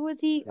 Who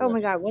was he? Oh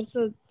my God, what's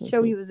the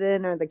show he was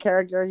in, or the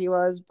character he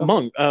was?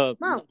 Monk.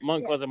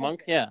 Monk. Was it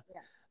Monk? Yeah.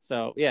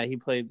 So yeah, he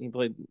played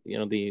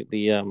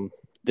the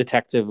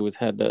detective who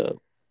had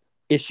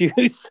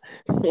issues,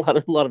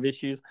 a lot of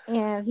issues.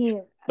 Yeah,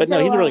 But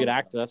no, he's a really good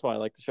actor. That's why I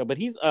like the show. But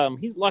he's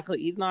luckily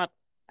he's not.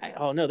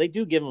 Oh no, they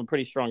do give him a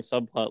pretty strong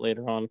subplot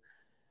later on,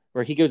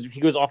 where he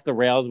goes off the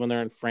rails when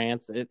they're in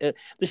France. The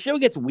show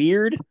gets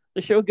weird.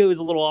 The show goes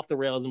a little off the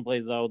rails in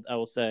places. I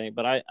will say,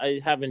 but I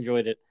have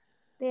enjoyed it.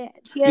 Yeah,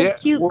 she has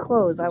cute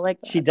clothes. I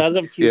like that. She does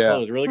have cute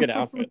clothes. Really good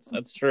outfits.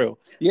 That's true.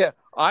 Yeah,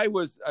 I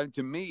was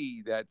to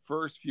me that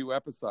first few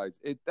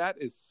episodes. That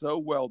is so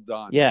well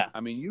done. Yeah,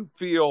 I mean, you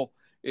feel.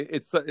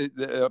 It's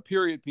a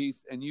period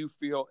piece, and you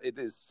feel it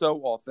is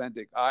so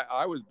authentic.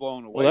 I was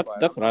blown away. Well,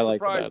 that's what I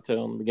liked about it too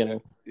in the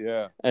beginning.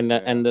 Yeah, and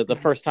the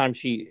first time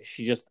she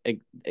just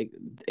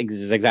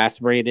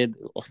exasperated.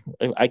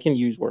 I can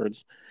use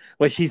words,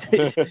 but she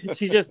just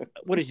she just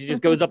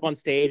goes up on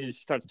stage and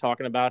she starts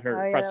talking about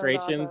her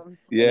frustrations. Awesome.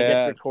 Yeah, it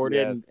gets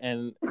recorded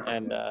and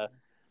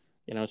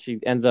she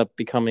ends up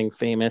becoming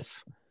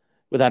famous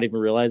without even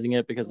realizing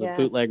it because of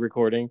bootleg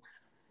recording.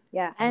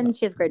 Yeah, and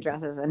she has great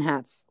dresses and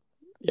hats.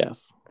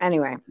 Yes.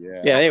 Anyway. Yeah.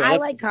 Anyway, I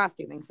like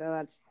costuming, so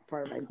that's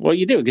part of my. Well,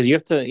 you do because you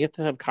have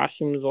to have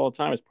costumes all the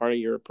time as part of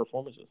your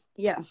performances.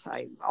 Yes,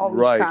 I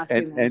always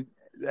costume.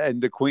 And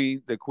the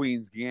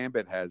Queen's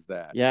Gambit has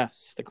that.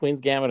 Yes, the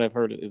Queen's Gambit I've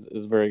heard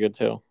is very good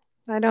too.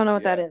 I don't know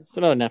what that is. It's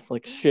another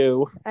Netflix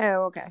show.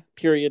 Oh, okay.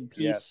 Period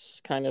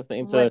piece kind of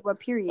thing. What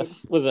period?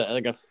 Was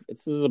it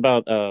this is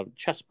about a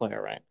chess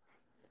player, right?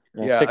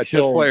 A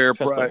chess player,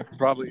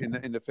 probably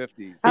in the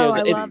 50s. Oh,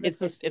 I love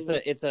it's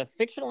a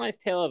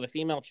fictionalized tale of a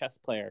female chess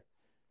player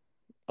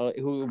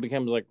who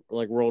becomes like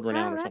world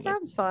renowned. Oh, that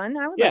sounds fun.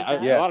 I would like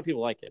that. A lot of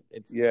people like it.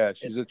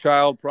 She's a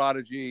child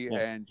prodigy,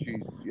 and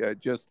she's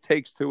just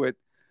takes to it.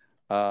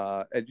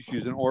 And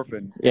she's an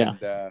orphan. Yeah. And,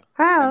 that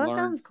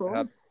sounds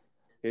cool.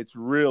 It's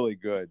really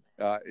good.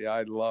 I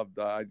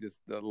just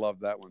love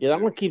that one. Yeah,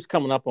 that one keeps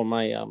coming up on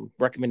my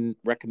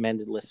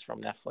recommended list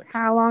from Netflix.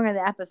 How long are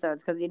the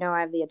episodes? Because I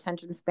have the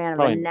attention span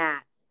of a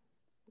gnat.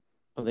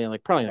 Oh, they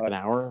probably an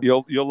hour.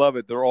 You'll love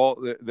it. They're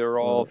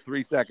all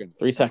 3 seconds.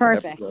 3 seconds.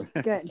 Perfect.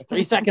 Good.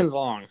 3 seconds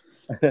long.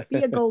 Be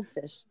a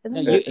goldfish.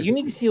 You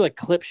need to see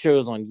clip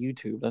shows on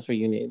YouTube. That's what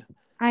you need.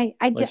 I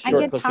get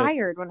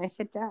tired when I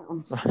sit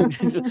down.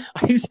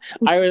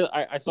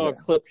 I saw a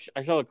clip.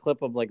 I saw a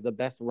clip of the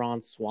best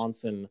Ron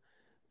Swanson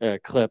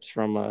clips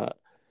from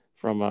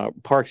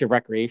Parks and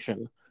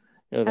Recreation.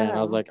 And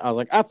I was like,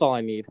 that's all I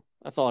need.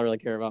 That's all I really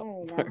care about.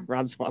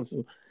 Ron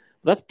Swanson.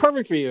 That's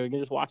perfect for you. You can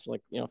just watch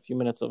a few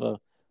minutes of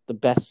the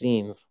best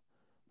scenes.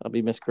 That'll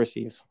be Miss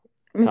Chrissy's.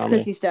 Miss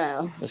Chrissy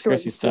style. Miss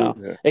Chrissy style.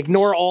 Yeah.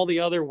 Ignore all the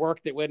other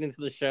work that went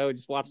into the show.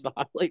 Just watch the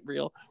highlight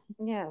reel.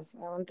 Yes,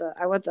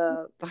 I want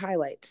the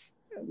highlights.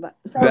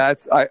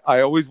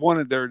 I always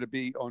wanted there to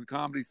be on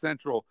Comedy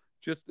Central,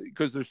 just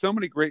because there's so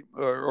many great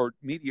or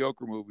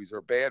mediocre movies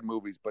or bad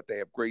movies, but they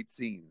have great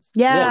scenes.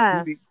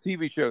 Yeah.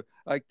 TV shows.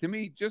 To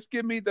me, just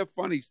give me the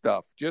funny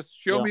stuff. Just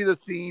show me the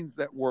scenes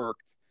that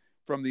worked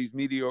from these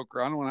mediocre.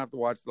 I don't want to have to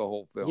watch the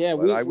whole film. Yeah,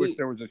 I wish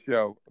there was a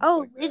show.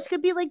 Oh, it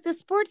could be like the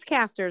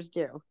sportscasters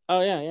do. Oh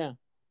yeah.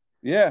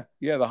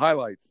 Yeah, the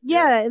highlights.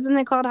 Yeah, isn't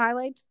it called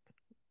highlights?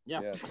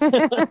 Yes.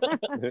 Yes.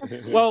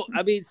 Well,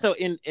 I mean, so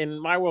in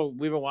my world,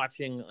 we were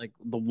watching like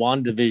the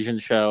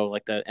WandaVision show,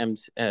 like the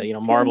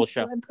Marvel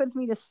show. It puts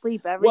me to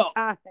sleep every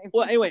time.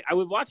 Well, anyway, I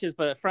would watch this,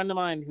 but a friend of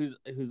mine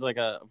who's like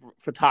a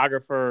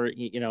photographer,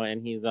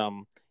 and he's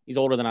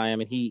older than I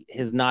am, and he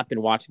has not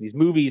been watching these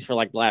movies for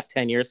like the last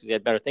 10 years because he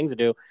had better things to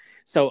do.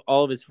 So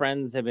all of his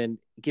friends have been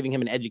giving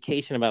him an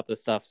education about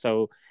this stuff.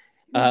 So,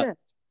 Who's this?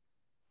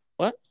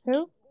 What?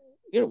 Who?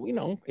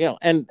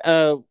 And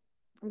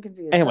I'm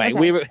confused. Anyway,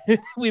 okay.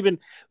 we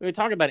were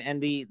talking about it,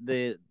 and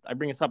I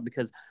bring this up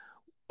because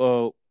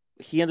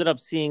he ended up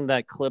seeing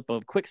that clip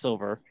of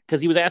Quicksilver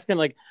because he was asking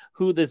like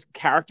who this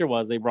character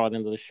was they brought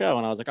into the show,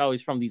 and I was like, oh,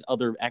 he's from these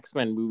other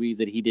X-Men movies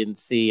that he didn't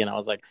see, and I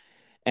was like,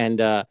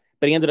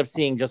 but he ended up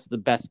seeing just the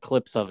best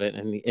clips of it,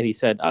 and he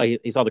said, oh,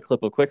 he saw the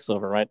clip of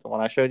Quicksilver, right, the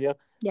one I showed you.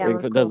 Yeah,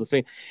 it does this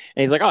thing,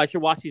 and he's like, oh, I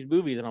should watch these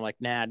movies, and I'm like,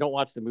 nah, don't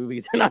watch the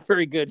movies; they're not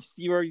very good.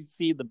 You already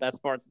see the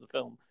best parts of the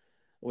film,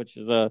 which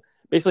is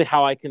basically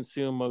how I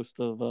consume most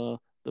of the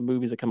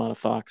movies that come out of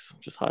Fox,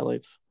 just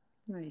highlights.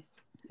 Nice.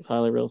 It's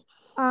highlight reels.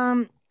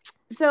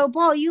 So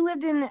Paul, you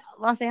lived in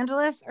Los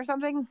Angeles or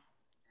something?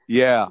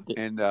 Yeah,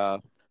 and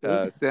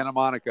Santa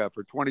Monica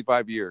for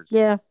 25 years.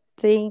 Yeah.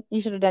 See,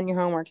 you should have done your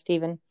homework,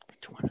 Stephen.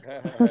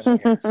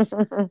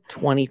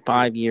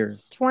 25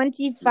 years.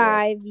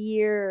 25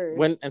 years.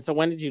 When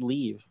did you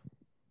leave?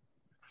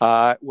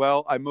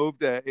 Well, I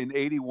moved in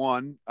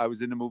 81. I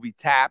was in the movie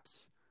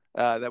Taps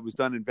that was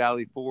done in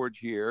Valley Forge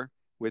here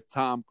with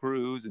Tom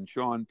Cruise and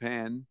Sean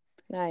Penn.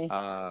 Nice.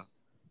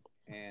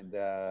 And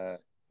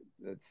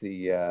let's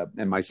see,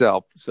 and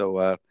myself.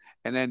 So,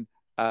 and then,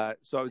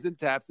 so I was in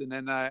Taps, and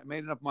then I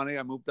made enough money.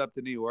 I moved up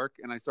to New York,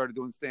 and I started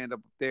doing stand-up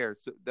there.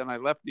 So then I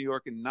left New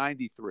York in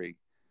 93.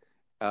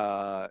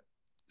 So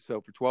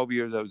for 12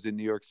 years, I was in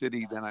New York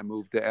City. Then I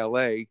moved to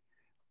LA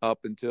up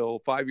until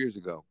 5 years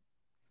ago.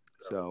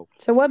 So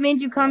what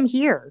made you come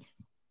here?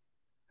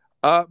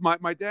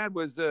 My dad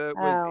was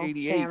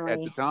 88 family.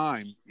 at the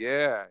time.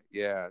 Yeah.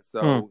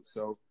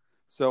 So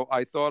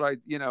I thought I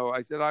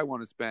said I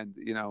want to spend,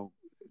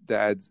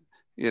 Dad's,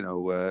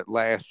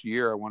 last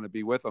year I want to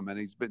be with him, and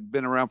he's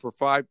been around for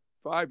five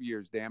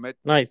years. Damn it!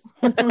 Nice.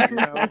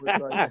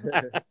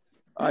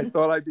 I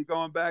thought I'd be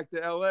going back to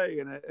LA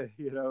in a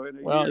year.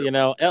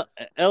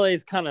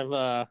 LA's kind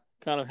of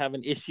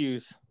having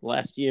issues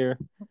last year.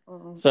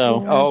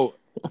 So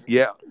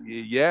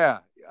yeah,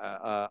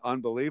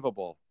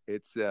 unbelievable.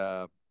 It's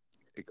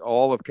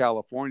all of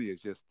California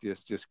is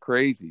just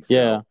crazy. So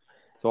yeah,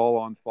 it's all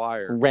on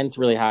fire. Rent's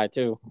really high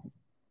too.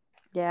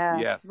 Yeah,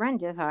 yes.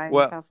 Rent is high in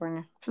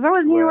California. So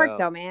was New York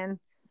though, man.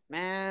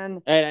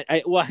 And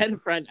I had a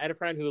friend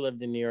who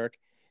lived in New York,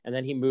 and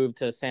then he moved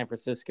to San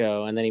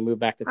Francisco, and then he moved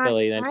back to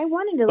Philly. I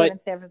wanted to live in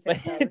San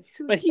Francisco. It's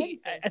too expensive.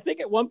 I think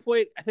at one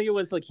point, it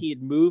was like he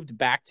had moved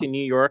back to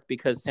New York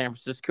because San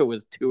Francisco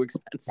was too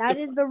expensive. That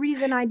is the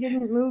reason I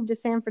didn't move to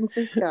San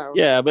Francisco.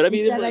 Yeah, but I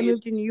mean, I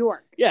moved to New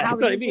York. Yeah,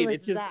 that's what I mean.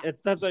 That's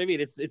what I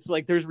mean. It's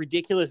like there's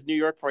ridiculous New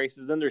York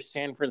prices, then there's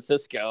San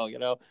Francisco,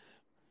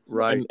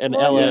 Right. And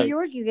LA. in New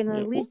York, you can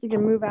at least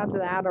move out to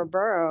the outer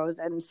boroughs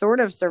and sort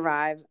of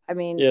survive. I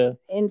mean,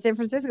 in San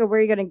Francisco, where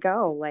are you going to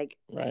go? Like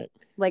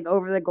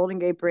over the Golden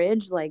Gate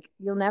Bridge? Like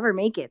you'll never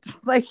make it.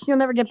 Like you'll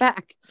never get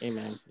back.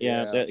 Amen.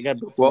 Yeah. They got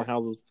some more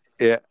houses.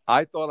 Yeah,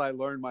 I thought I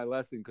learned my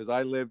lesson because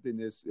I lived in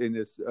this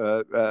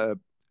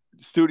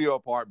studio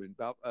apartment,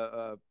 about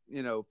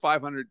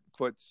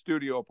 500-foot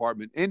studio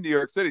apartment in New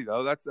York City.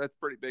 Though that's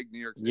pretty big, New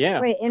York City. Yeah.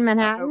 Wait, in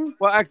Manhattan?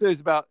 Well, actually, it was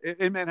about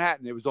in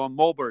Manhattan. It was on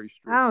Mulberry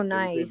Street. Oh,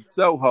 nice. In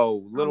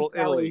Soho, Little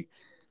Italy.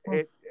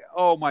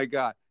 Oh my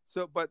God.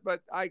 So, but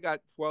I got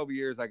 12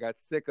 years. I got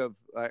sick of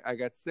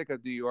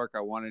New York.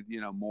 I wanted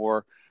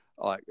more.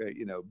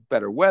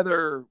 Better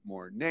weather,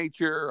 more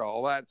nature,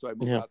 all that. So I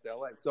moved out to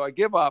LA. So I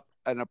give up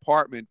an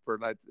apartment for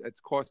that. It's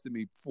costing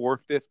me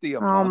 $450 a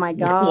month. Oh my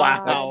God!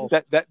 Wow.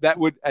 That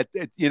would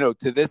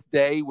to this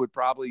day would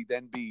probably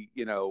then be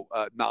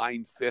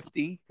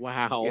 $950.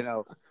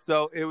 Wow.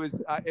 So it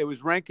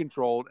was rent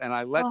controlled, and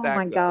I let that go. Oh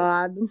my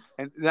God!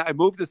 And then I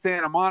moved to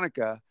Santa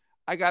Monica.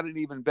 I got an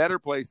even better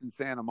place in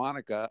Santa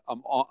Monica.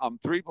 I'm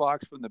 3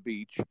 blocks from the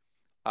beach,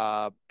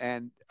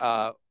 and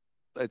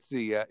let's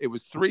see, it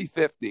was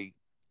 $350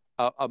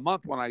 a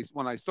month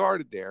when I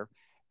started there,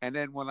 and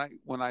then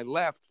when I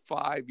left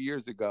 5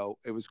 years ago,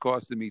 it was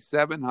costing me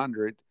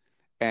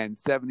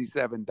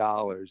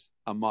 $777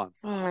 a month.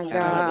 Oh my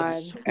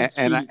God!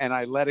 And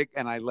I let it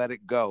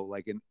go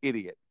like an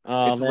idiot.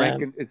 Oh,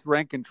 it's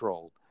rent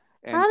controlled.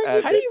 And, how do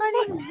you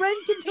find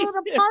rent-controlled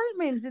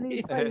apartments in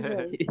these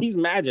places? He's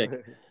magic.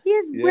 He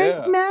is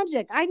rent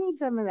magic. I need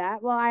some of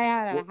that. Well, I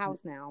had a house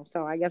now,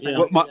 so I guess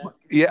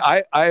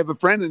I have a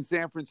friend in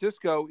San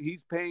Francisco.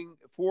 He's paying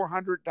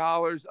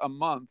 $400 a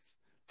month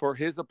for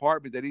his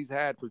apartment that he's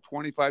had for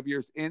 25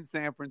 years in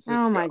San Francisco.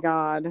 Oh my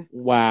God!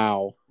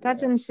 Wow,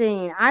 that's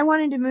insane. I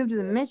wanted to move to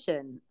the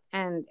Mission,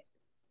 and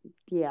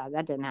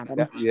that didn't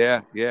happen.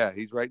 Yeah,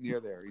 he's right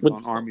near there. He's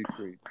on Army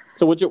Street.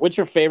 So what's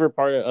your favorite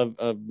part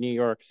of New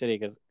York City?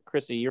 Because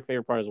Chrissy, your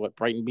favorite part is what?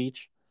 Brighton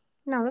Beach?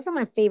 No, that's not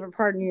my favorite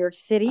part of New York I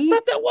City.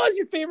 thought that was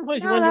your favorite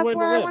place. No, that's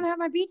where I want to have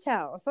my beach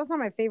house. That's not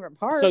my favorite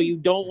part. So you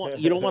don't want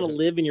to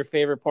live in your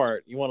favorite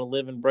part. You want to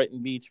live in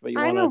Brighton Beach, but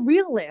I'm a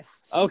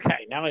realist.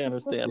 Okay, now I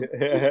understand.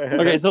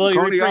 Okay, so let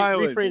me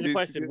rephrase the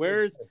question.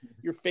 Where's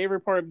your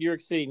favorite part of New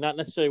York City? Not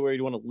necessarily where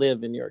you want to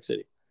live in New York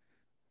City.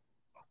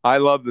 I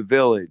love the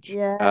Village.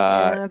 Yeah,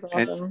 that's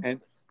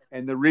awesome.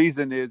 And the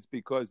reason is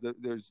because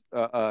there's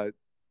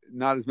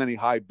not as many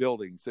high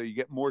buildings, so you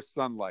get more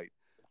sunlight.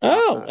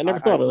 Oh, I never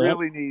thought of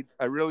that.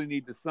 I really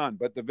need the sun,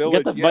 but the Village.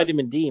 You get the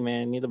vitamin D,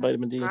 man. You need the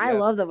vitamin D. I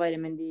love the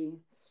vitamin D.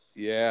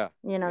 Yeah.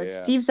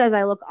 Steve says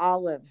I look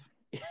olive.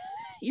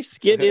 Your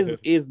skin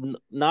is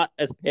not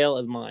as pale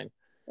as mine.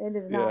 It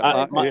is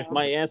not.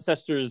 My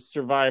ancestors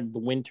survived the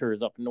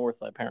winters up north,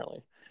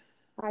 apparently.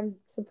 I'm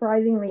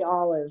surprisingly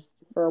olive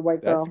for a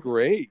white girl. That's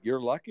great.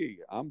 You're lucky.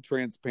 I'm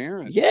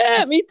transparent.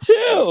 Yeah, me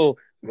too.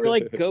 We're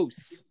like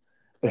ghosts.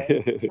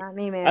 Not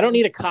me, man. I don't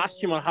need a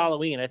costume on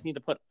Halloween. I just need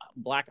to put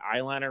black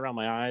eyeliner around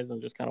my eyes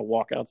and just kind of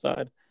walk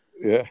outside.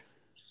 Yeah.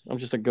 I'm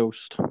just a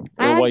ghost.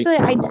 I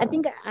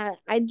think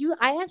I do.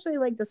 I actually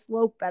like the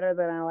Slope better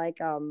than I like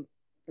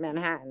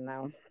Manhattan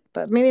though.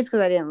 But maybe it's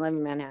because I didn't live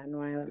in Manhattan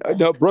when I lived there.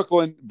 No,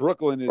 Brooklyn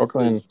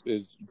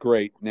is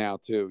great now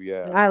too.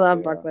 Yeah. I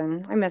love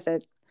Brooklyn. I miss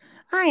it.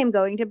 I am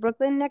going to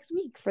Brooklyn next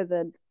week for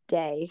the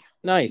day.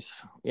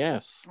 Nice.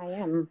 Yes. I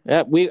am.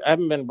 Yeah, I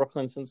haven't been to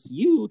Brooklyn since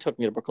you took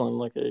me to Brooklyn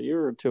like a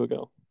year or two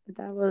ago.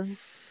 That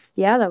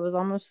was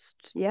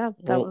almost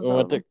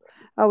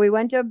we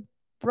went to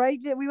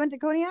Brighton. We went to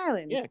Coney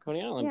Island. Yeah,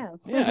 Coney Island.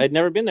 Yeah, I'd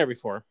never been there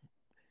before.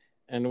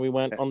 And we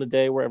went on the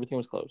day where everything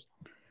was closed.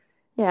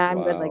 Yeah,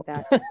 I'm good like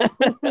that.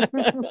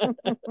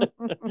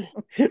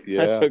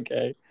 Yeah. That's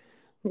okay.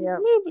 Yeah.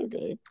 That's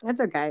okay. That's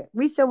okay.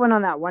 We still went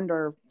on that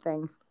Wonder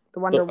thing. The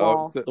Wonder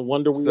Wall. The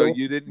Wonder Wheel. So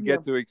you didn't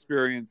get to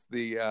experience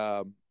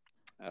the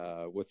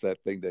what's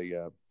that thing?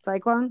 The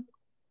Cyclone?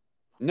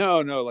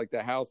 No, like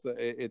the house.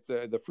 It's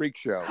the freak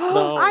show.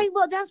 No.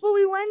 That's what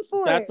we went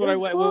for. That's what we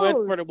went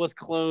for. It was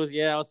closed.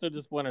 Yeah, I also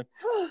just wanted.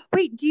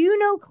 Wait, do you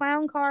know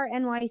Clown Car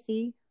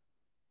NYC?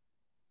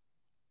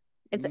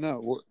 It's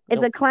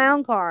a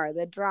clown car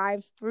that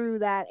drives through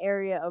that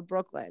area of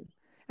Brooklyn.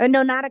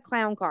 No, not a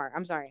clown car.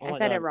 I'm sorry, I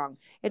said it wrong.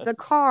 It's a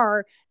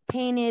car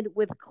painted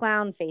with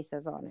clown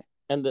faces on it.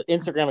 And the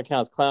Instagram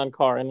account is Clown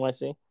Car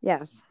NYC.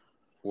 Yes.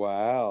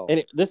 Wow.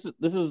 And this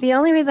is the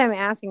only reason I'm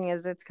asking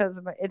is it's because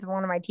it's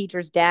one of my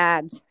teacher's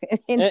dad's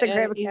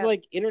Instagram and he's account.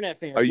 like internet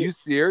famous. Are you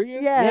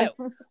serious? Yeah.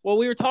 Well,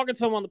 we were talking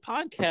to him on the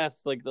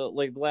podcast, like the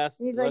last.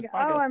 He's like, "Oh,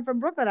 I'm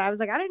from Brooklyn." I was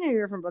like, "I didn't know you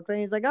were from Brooklyn."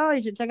 He's like, "Oh,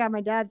 you should check out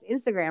my dad's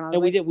Instagram."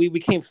 And we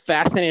became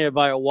fascinated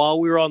by it while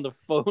we were on the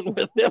phone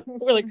with him.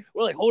 We're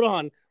like, hold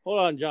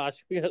on,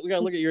 Josh. We got to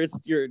look at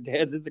your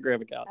dad's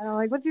Instagram account. And I'm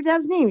like, "What's your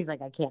dad's name?" He's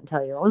like, "I can't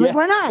tell you." I was like,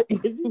 "Why not?"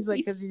 He's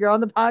like, "Because you're on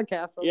the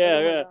podcast."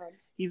 Yeah.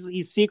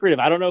 He's secretive.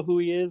 I don't know who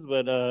he is,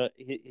 but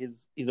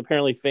he's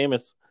apparently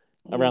famous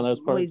around those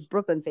parts. Well, he's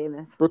Brooklyn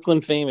famous.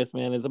 Brooklyn famous,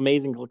 man. It's an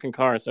amazing looking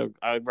car. So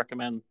I would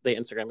recommend the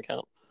Instagram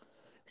account.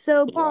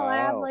 So Paul, I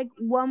have like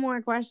one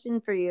more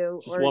question for you.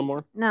 Just one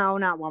more? No,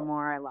 not one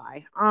more. I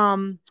lie.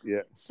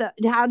 Yeah. So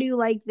how do you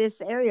like this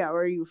area?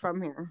 Or are you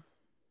from here?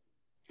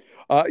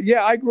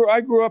 Yeah, I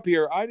grew up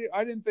here. I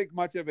didn't think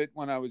much of it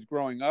when I was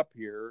growing up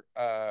here.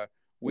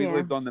 We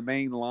lived on the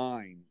main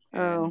line.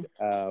 And,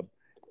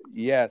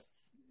 yes.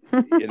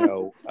 Diversity.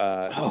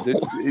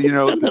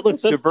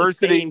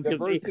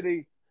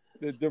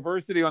 The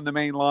diversity on the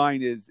main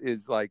line is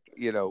like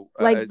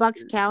like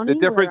Bucks County. The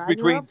difference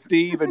between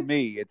Steve and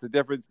me. It's a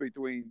difference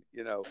between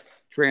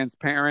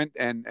transparent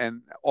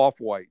and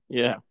off-white.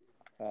 Yeah.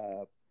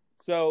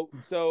 So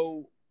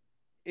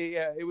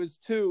yeah, it was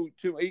too.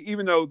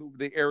 Even though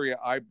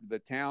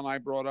the town I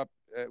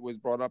was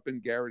brought up in,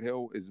 Garrett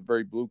Hill, is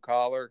very blue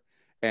collar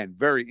and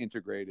very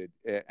integrated,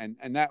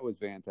 and that was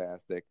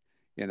fantastic.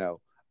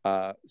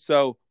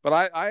 But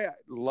I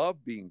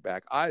love being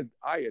back. I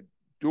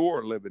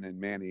adore living in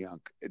Manayunk.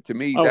 To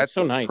me, that's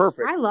so nice.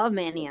 Perfect. I love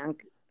Manayunk.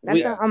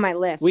 That's on my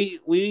list.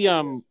 We'd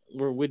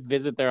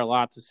visit there a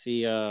lot to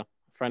see a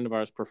friend of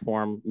ours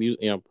perform,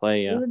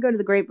 play. We would go to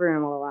the Grape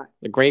Room a lot.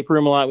 The Grape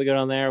Room a lot. We go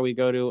down there. We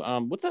go to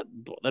what's that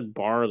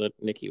bar that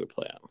Nikki would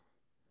play at?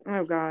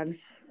 Oh God.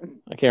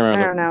 I can't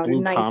remember. I don't know.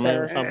 Blue Nicer. Comet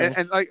or something.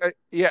 And like,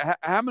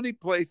 how many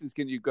places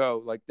can you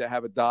go, like, to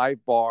have a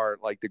dive bar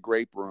like the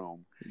Grape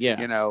Room?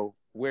 Yeah.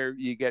 Where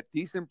you get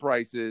decent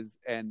prices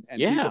and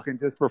people can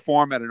just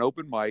perform at an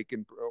open mic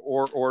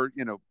or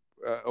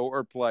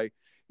play.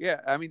 Yeah,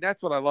 I mean,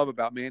 that's what I love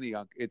about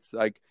Manayunk. It's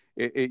like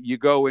you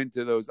go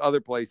into those other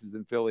places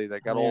in Philly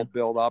that got all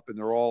built up, and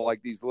they're all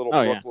like these little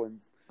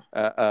Brooklyns.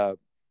 But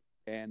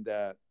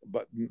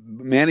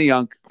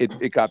Manayunk,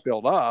 it got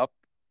built up,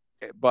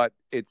 but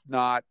it's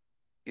not.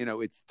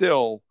 It's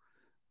still.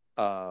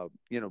 So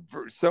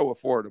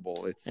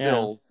affordable. It's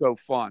still so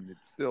fun.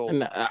 It's still.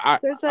 And I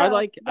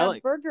like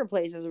burger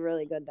place is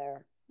really good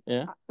there.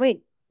 Yeah.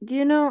 Wait, do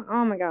you know?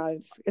 Oh my God,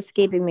 it's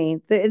escaping me.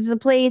 It's a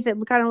place. It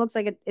kind of looks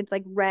like it's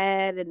like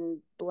red and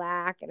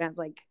black. It has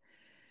like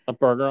a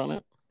burger on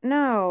it.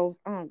 No.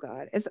 Oh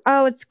God.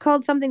 It's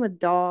called something with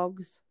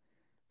dogs.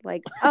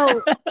 Like,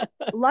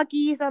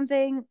 Lucky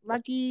something.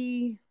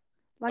 Lucky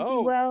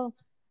well.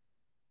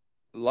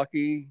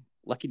 Lucky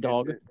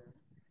Dog.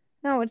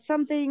 No, it's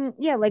something.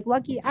 Yeah, like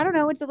Lucky. I don't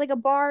know. It's like a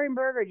bar and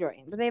burger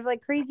joint, but they have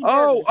like crazy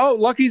burgers.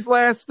 Lucky's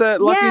last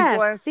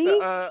see?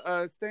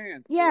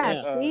 stand.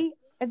 Yeah, see?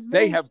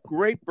 They have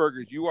great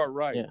burgers. You are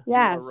right. Yeah.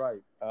 Yes. You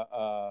are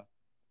right.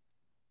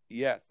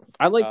 Yes.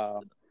 I like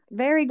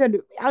very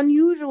good,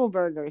 unusual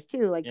burgers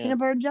too, like peanut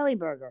butter and jelly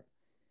burger.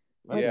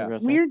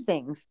 Like weird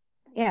things.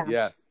 Yeah.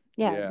 Yes.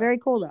 Yeah. Very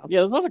cool though.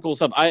 Yeah, there's lots of cool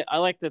stuff. I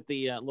like that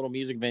the little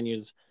music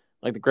venues,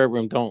 like the Great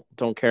Room,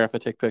 don't care if I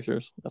take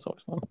pictures. That's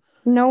always fun.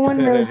 No one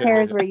really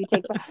cares where you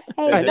take.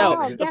 Hey, I know.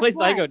 Paul, The places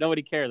I go,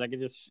 nobody cares. I can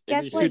just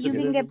guess what? You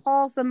can get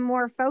Paul some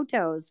more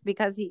photos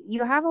because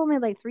you have only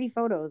like 3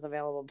 photos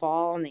available,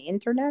 Paul, on the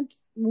internet.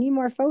 You need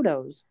more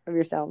photos of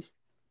yourself.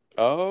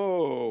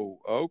 Oh,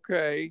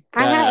 okay.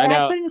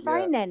 I couldn't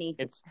find any.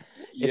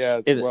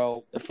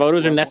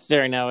 Photos are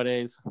necessary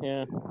nowadays.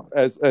 Yeah.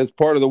 As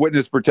part of the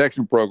witness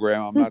protection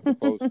program, I'm not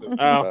supposed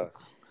to.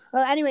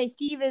 Well, anyway,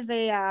 Steve is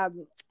a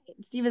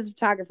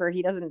photographer.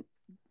 He doesn't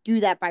do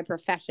that by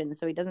profession,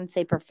 so he doesn't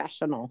say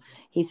professional.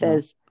 He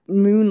says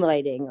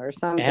moonlighting or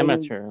something.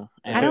 Amateur.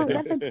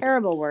 That's a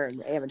terrible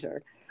word, amateur.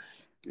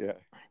 Yeah.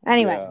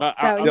 Anyway,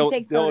 so he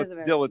takes photos of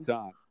it.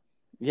 Dilettante.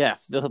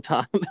 Yes,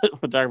 dilettante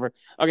photographer.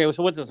 Okay,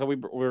 so what's this?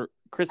 So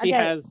Chrissy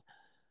has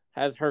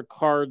her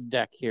card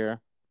deck here.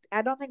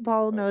 I don't think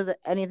Paul knows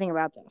anything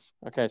about this.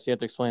 Okay, so you have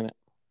to explain it.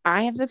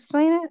 I have to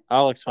explain it?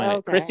 I'll explain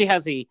it. Chrissy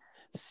has a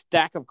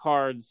stack of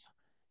cards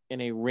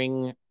in a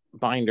ring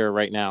binder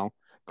right now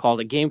called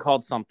a game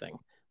called something.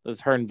 This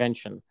is her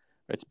invention.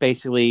 It's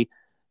basically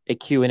a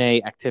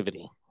Q&A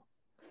activity.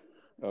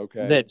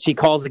 Okay. That she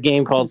calls a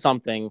game called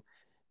something.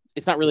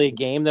 It's not really a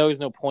game, though. There's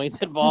no points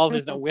involved.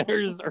 There's no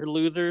winners or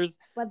losers.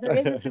 But there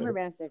is a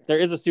Superman sticker. There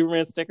is a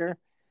Superman sticker.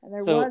 And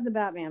there was a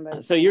Batman.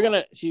 But so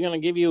she's gonna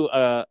give you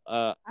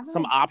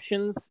some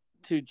options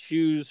to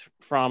choose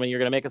from, and you're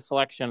gonna make a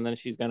selection, and then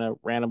she's gonna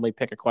randomly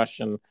pick a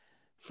question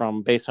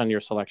based on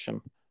your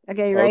selection.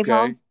 Okay, you ready,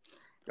 Paul?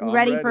 You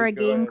ready for a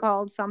game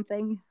called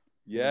something?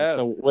 Yes.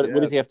 So what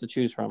does he have to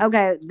choose from?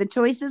 Okay, the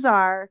choices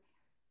are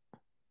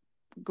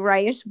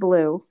grayish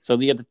blue. So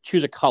you have to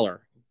choose a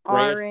color.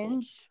 Grayish,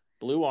 orange.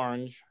 Blue,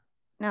 orange.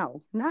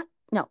 No,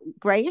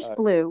 grayish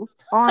blue,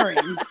 orange.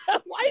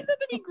 Why is it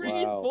to be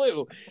grayish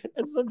blue?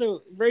 It's such a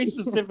very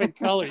specific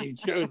color you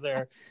chose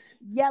there.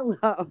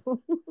 Yellow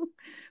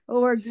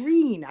or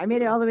green. I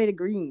made it all the way to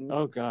green.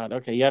 Oh God.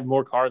 Okay, you have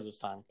more cards this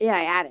time. Yeah,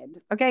 I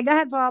added. Okay, go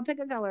ahead, Paul. Pick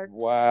a color.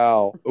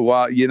 Wow.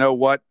 You know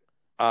what?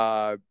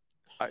 As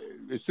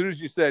soon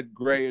as you said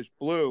grayish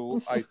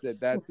blue, I said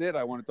that's it.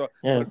 I want to talk.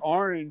 Yeah. But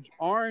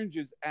orange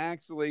is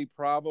actually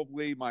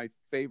probably my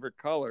favorite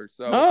color.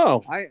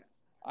 So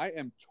I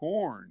am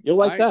torn. You'll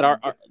like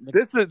that.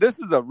 This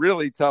is a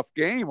really tough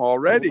game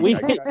already.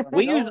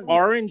 We use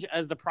orange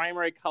as the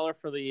primary color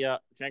for the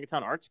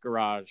Jenkintown Arts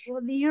Garage. Well,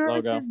 the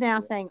universe is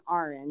now saying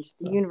orange.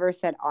 The universe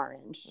said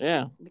orange.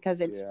 Yeah. Because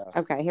it's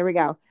okay. Here we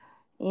go.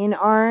 In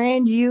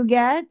orange, you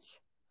get.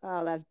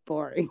 Oh, that's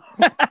boring.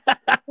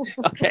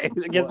 Okay,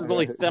 I guess it's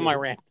only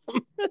semi-random.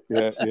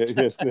 Yeah.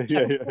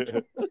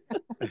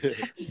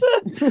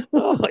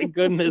 Oh my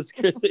goodness,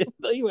 Chris! I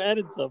thought you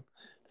added some.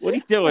 What are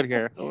you doing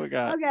here? Oh my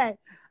God. Okay.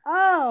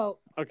 Oh.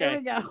 Okay. Here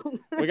we go.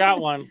 We got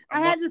one.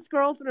 I had to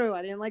scroll through.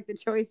 I didn't like the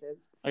choices.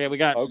 Okay, we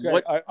got.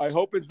 Okay. I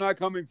hope it's not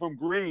coming from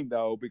green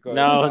though, because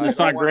no, it's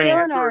not green. Still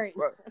an orange.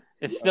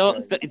 It's still.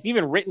 It's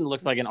even written.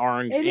 Looks like an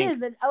orange. It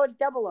is. It's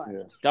double orange.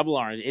 Yeah. Double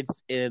orange.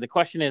 It's the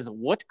question is,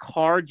 what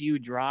car do you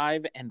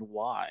drive and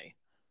why?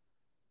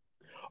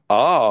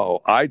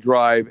 Oh, I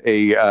drive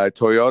a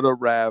Toyota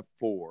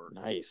RAV4.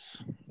 Nice.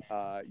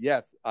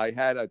 Yes, I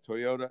had a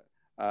Toyota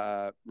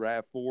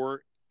RAV4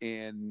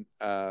 in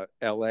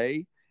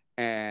LA,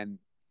 and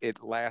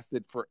it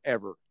lasted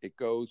forever. It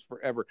goes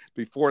forever.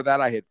 Before that,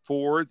 I had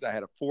Fords. I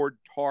had a Ford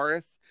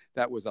Taurus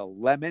that was a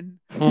lemon.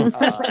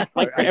 My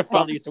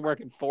grandfather used to work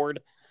in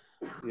Ford.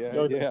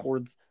 Yeah.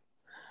 Fords.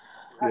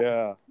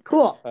 Yeah.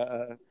 Cool.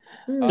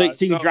 So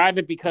you drive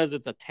it because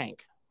it's a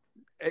tank.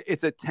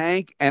 It's a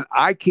tank, and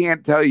I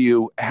can't tell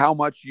you how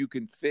much you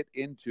can fit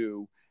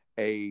into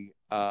a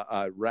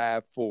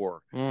RAV4.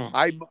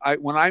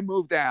 When I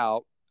moved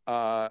out,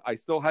 I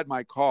still had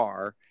my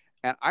car,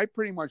 and I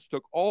pretty much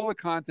took all the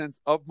contents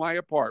of my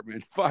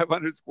apartment,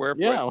 500 square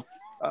foot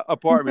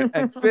apartment,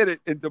 and fit it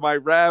into my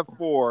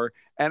RAV4.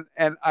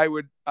 And I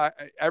would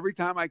every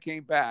time I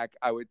came back,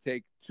 I would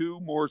take 2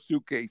 more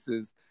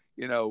suitcases,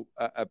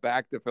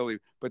 back to Philly.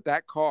 But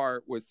that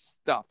car was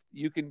stuffed.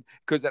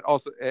 Because that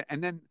also,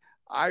 and then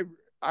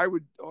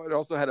it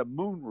also had a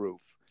moonroof.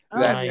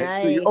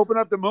 Nice. So you open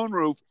up the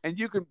moonroof, and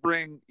you can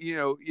bring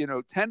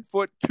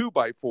 10-foot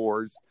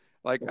 2x4s.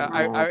 Like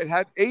I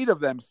had 8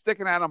 of them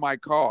sticking out of my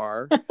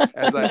car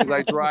as I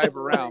drive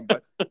around.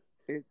 But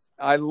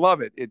I love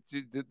it. It's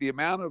the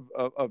amount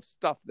of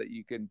stuff that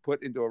you can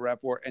put into a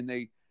RAV4,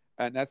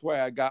 and that's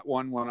why I got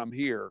one when I'm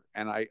here.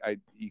 And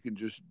you can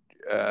just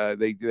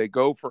they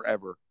go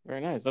forever. Very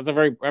nice. That's a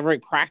very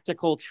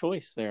practical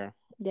choice there.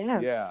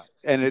 Yeah,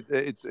 and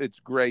it's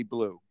gray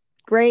blue.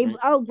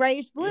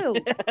 Grayish blue.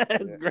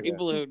 It's gray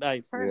blue.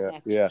 Nice.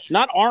 Perfect. Yeah.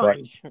 Not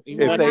orange. No,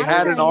 If they not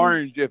had an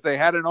orange.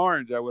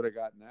 orange, I would have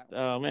gotten that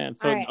one. Oh man.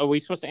 So Right. are we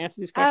supposed to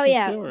answer these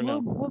questions too, or no?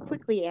 We'll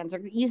quickly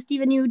answer.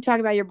 Steven, you talk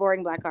about your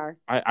boring black car.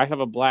 I have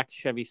a black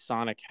Chevy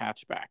Sonic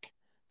hatchback,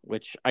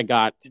 which I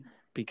got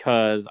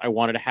because I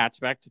wanted a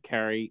hatchback to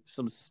carry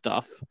some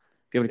stuff,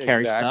 be able to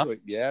carry stuff.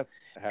 Yes.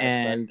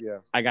 And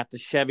I got the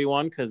Chevy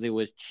one because it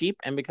was cheap,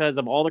 and because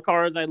of all the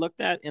cars I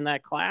looked at in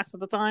that class at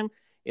the time,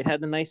 it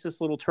had the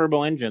nicest little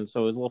turbo engine,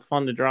 so it was a little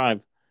fun to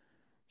drive.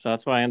 So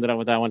that's why I ended up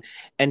with that one.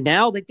 And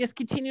now they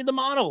discontinued the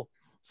model,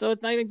 so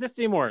it's not even exist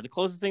anymore. The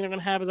closest thing they're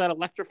gonna have is that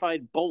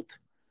electrified Bolt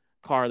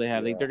car they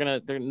have. Yeah.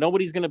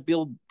 Nobody's gonna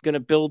build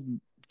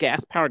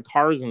gas powered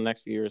cars in the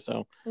next few years.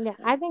 So Yeah,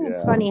 I think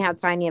it's funny how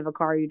tiny of a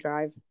car you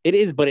drive. it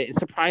is, but it's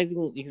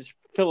surprising. You can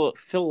fill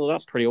it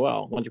up pretty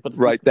well once you put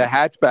The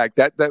hatchback.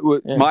 That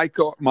was Yeah.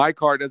 my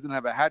car doesn't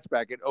have a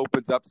hatchback. It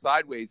opens up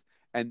sideways,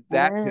 and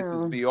that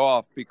pisses me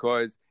off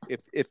because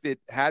if it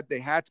had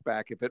the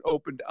hatchback, if it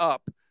opened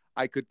up,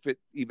 I could fit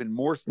even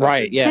more stuff.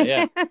 Right? in.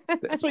 Yeah.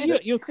 That's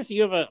what you, Chrissy.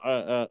 You have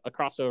a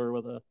crossover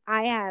with a.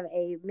 I have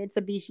a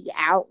Mitsubishi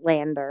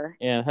Outlander.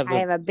 Yeah, I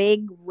have a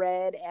big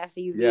red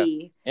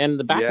SUV. And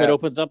the back of it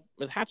opens up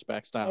as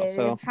hatchback style. It is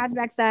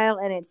hatchback style,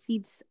 and it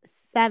seats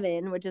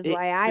 7, which is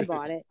why I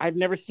bought it. I've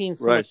never seen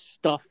so much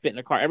stuff fit in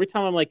a car. Every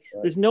time I'm like,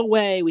 there's no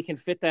way we can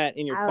fit that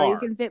in your car. You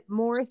can fit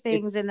more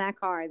things in that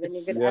car than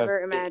you could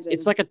ever imagine.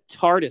 It's like a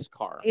TARDIS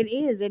car. It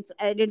is.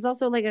 It's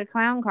also like a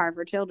clown car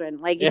for children.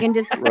 Like you can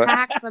just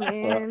pack them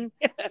in.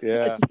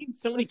 Yeah. I've seen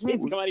so many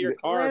kids come out of your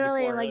car.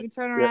 Literally, before, you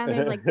turn around,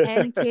 there's like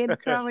 10 kids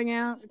crawling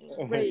out. It's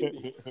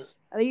great.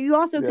 You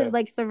also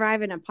could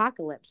survive an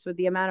apocalypse with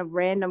the amount of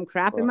random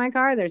crap in my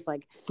car. There's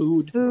like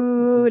food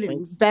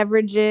and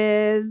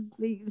beverages,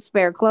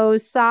 spare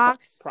clothes,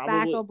 socks,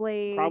 spackle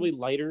blades, probably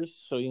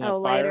lighters, so you can have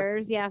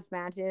lighters,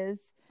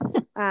 matches,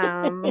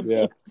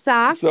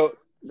 socks. So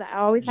I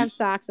always have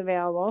socks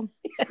available.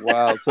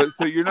 Wow. So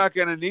you're not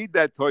going to need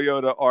that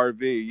Toyota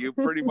RV. You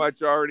pretty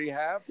much already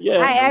have. Yeah.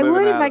 I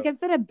would if I could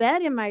fit a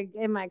bed in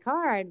my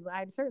car.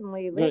 I'd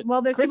certainly live.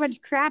 Well, there's too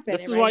much crap in it.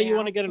 This is why you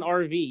want to get an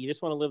RV. You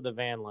just want to live the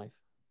van life.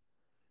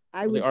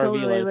 I would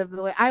totally live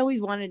the way. I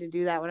always wanted to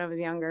do that when I was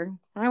younger.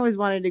 I always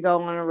wanted to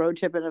go on a road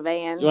trip in a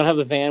van. You want to have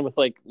the van with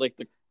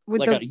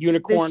a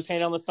unicorn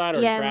paint on the side, or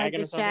a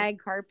dragon, like the shag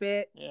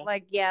carpet, yeah.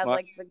 like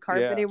the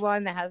carpeted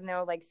one that has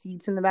no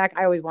seats in the back.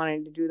 I always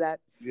wanted to do that.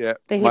 Yeah,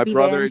 my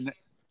brother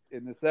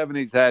in the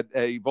 70s had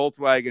a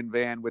Volkswagen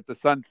van with the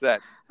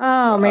sunset.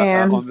 Oh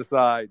man, on the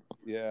side.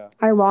 Yeah,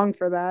 I longed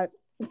for that.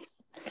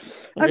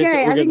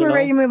 Okay, I think we're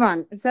ready to move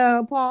on.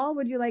 So, Paul,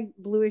 would you like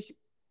bluish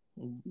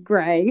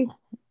gray?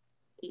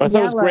 I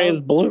thought it was gray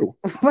as blue.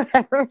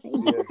 Whatever.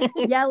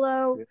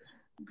 Yellow,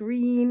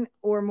 green,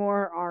 or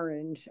more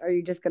orange? Are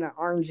you just gonna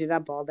orange it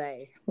up all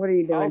day? What are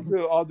you doing?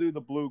 I'll do the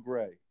blue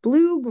gray.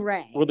 Blue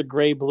gray. Or the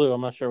gray blue.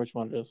 I'm not sure which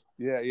one it is.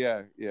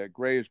 Yeah.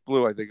 Grayish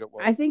blue, I think it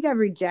was. I think I've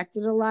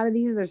rejected a lot of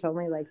these. There's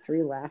only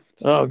 3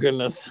 left. Oh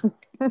goodness.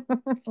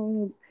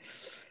 See,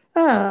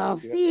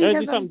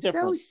 I'm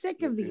so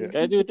sick of these.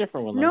 Gotta do a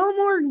different one. No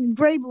more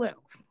gray blue.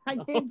 I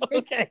can't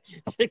take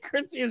Okay.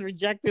 Chrissy has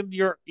rejected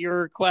your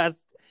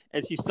request,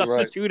 and she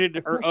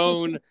substituted her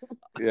own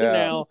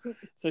now.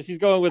 So she's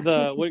going with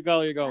what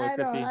color are you going with,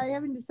 Chrissy? I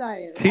haven't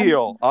decided.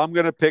 Teal. I'm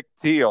gonna pick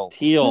teal.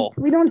 Teal.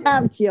 We don't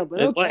have teal, but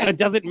okay. It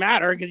doesn't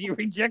matter because you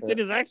rejected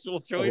his actual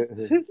choice.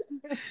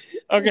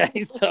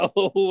 Okay,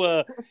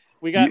 so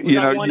we got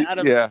one out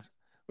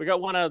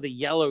of the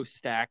yellow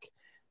stack,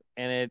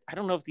 and I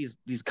don't know if these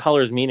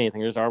colors mean anything.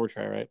 They're just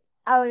arbitrary, right?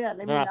 Oh yeah,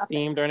 they're not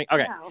themed or anything.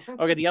 Okay,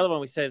 okay. The other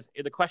one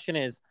the question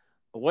is,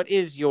 what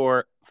is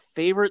your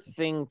favorite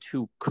thing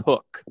to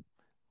cook?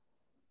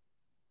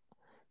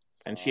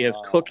 And she has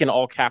cook in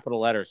all capital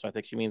letters, so I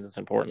think she means it's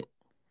important.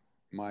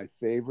 My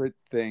favorite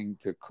thing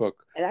to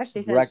cook. It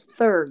actually says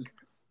third.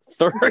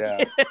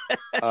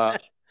 Yeah.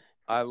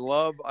 I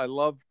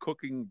love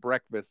cooking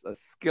breakfast, a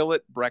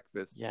skillet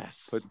breakfast.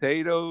 Yes.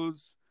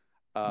 Potatoes,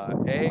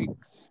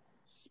 eggs,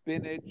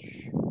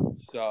 spinach.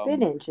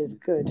 Spinach is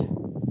good.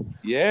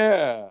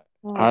 Yeah.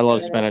 Oh, I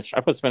love spinach.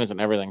 I put spinach in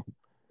everything.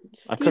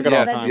 I cook it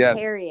all the time. He's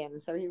vegetarian,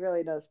 so he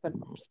really does put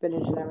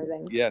spinach in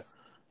everything. Yes.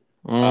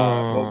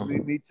 Well,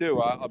 me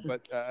too.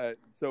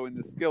 So in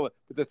the skillet,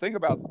 but the thing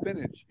about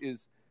spinach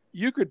is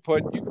you could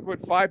put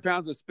 5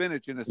 pounds of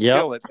spinach in a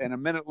skillet, and a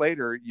minute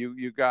later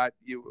you got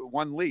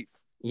one leaf.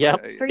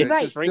 Yep,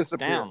 it shrinks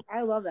down.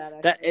 I love that.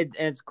 And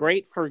it's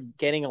great for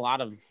getting a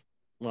lot of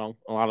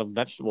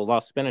vegetables, a lot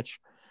of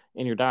spinach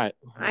in your diet.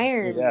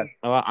 Iron. Yes.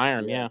 A lot of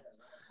iron. Yeah.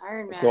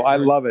 Iron Man. So I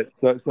love it.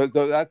 So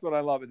that's what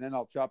I love. And then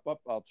I'll chop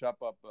up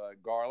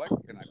garlic,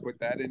 and I put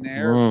that in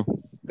there.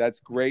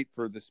 That's great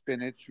for the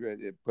spinach.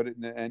 Put it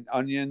in and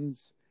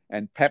onions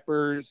and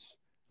peppers.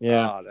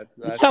 Yeah,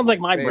 that sounds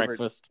like my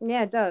breakfast.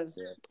 Yeah, it does.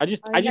 Yeah. I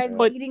just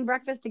put eating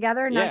breakfast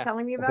together and not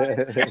telling me about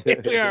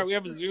it. We are. We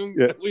have a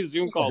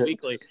Zoom call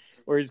weekly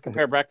where we just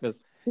compare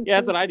breakfast. Yeah,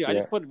 that's what I do. I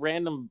just put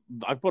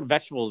I put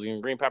vegetables,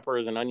 green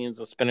peppers and onions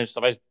and spinach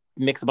stuff. I just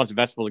mix a bunch of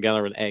vegetables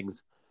together with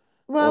eggs.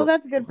 Well,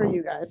 that's good for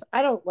you guys.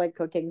 I don't like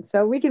cooking,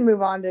 so we can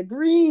move on to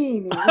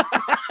green.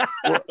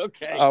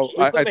 Okay. Oh,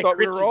 I thought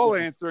we Chrissy's were all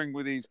goodness. answering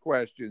with these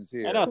questions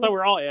here. I know. I thought we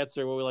were all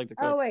answering what we like to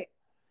cook. Oh wait.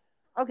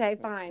 Okay,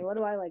 fine. What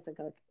do I like to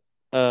cook?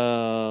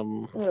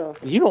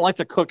 You don't like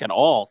to cook at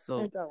all, I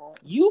so don't.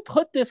 you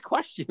put this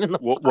question in the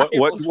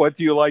What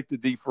do you like to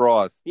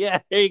defrost? Yeah,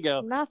 there you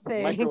go.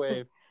 Nothing.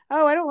 Microwave.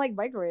 Oh, I don't like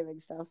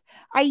microwaving stuff.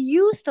 I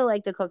used to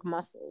like to cook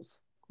mussels,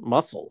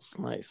 Mussels,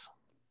 nice.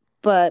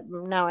 but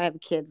now I have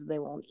kids and they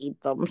won't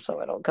eat them, so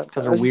I don't cook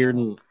Because those. they're weird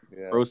and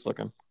gross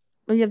looking.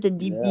 You have to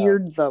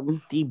de-beard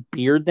them.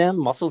 De-beard them?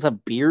 Mussels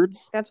have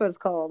beards? That's what it's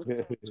called.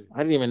 I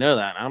didn't even know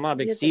that. I'm not a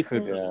big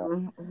seafood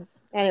person.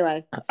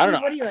 Anyway, I don't know.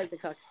 What do you like to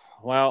cook?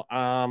 Well,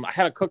 I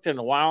haven't cooked it in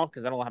a while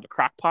because I don't have a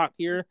crock pot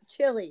here.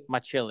 Chili. My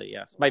chili,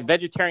 yes. My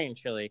vegetarian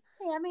chili.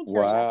 Hey, I made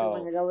chili not too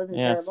long ago. It wasn't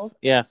terrible.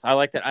 Yes, I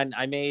liked it.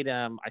 I made,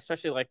 I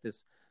especially like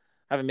this.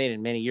 I haven't made it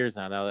in many years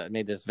now. I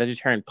made this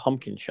vegetarian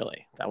pumpkin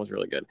chili. That was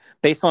really good.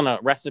 Based on a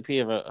recipe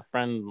of a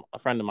friend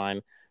of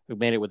mine who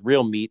made it with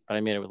real meat, but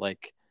I made it with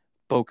like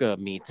boca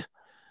meat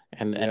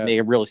and made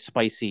it really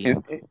spicy.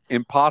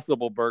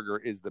 Impossible Burger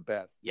is the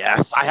best.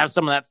 Yes, I have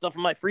some of that stuff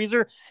in my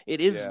freezer. It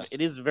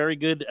is very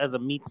good as a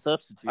meat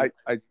substitute.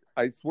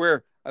 I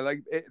swear, I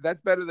like it.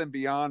 That's better than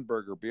Beyond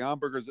Burger. Beyond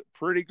Burger's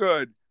pretty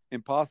good.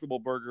 Impossible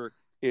Burger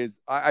is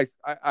I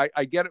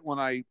get it when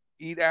I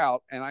eat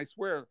out, and I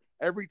swear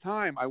every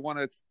time I want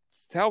to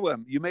tell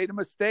them you made a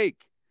mistake.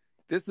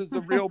 This is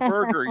a real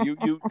burger.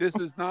 You this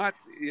is not,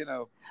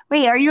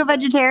 Wait, are you a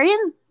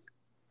vegetarian?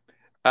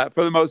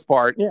 For the most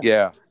part,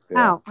 yeah.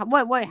 Oh,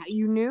 what?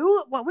 You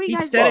knew? What were you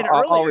guys said doing? it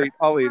earlier.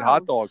 I'll eat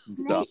hot dogs and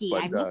stuff. Nikki,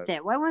 But, I missed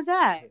it. When was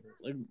that?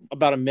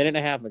 About a minute and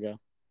a half ago.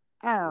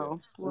 Oh.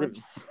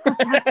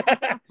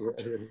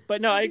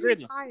 But no, I agree with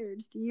you.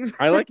 Tired, Steve.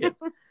 I like it.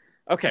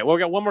 Okay, well, we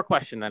got one more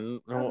question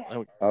then. Okay.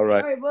 All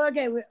right. All right. Well,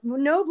 okay.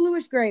 No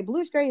bluish gray.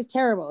 Bluish gray is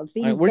terrible. It's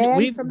being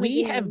banned from the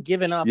we game. have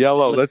given up.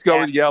 Yellow. Let's go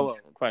with yellow.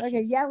 Questions.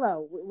 Okay,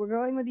 yellow. We're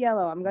going with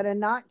yellow. I'm gonna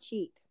not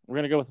cheat. We're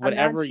gonna go with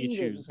whatever you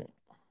choose.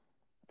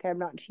 Okay, I'm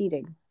not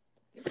cheating.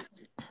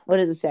 What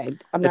does it say?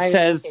 It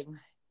says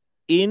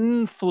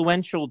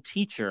influential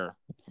teacher.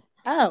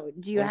 Oh,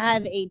 do you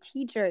have a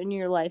teacher in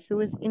your life who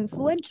is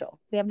influential?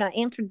 We have not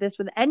answered this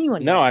with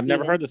anyone. No, yet, I've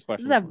never Steven. heard this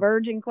question. This is a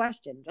virgin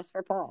question, just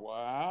for Paul.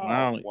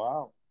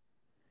 Wow.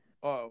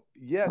 Oh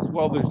yes.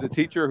 Well, there's the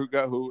teacher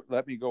who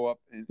let me go up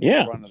in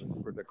front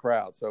of the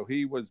crowd. So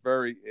he was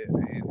very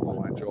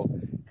influential,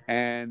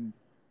 and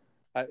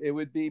it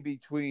would be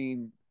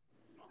between.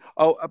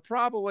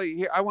 Probably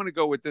here. I want to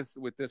go with this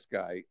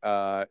guy.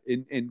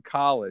 In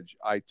college,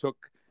 I took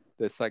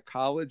the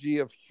psychology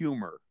of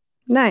humor.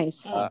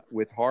 Nice.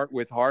 With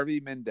Harvey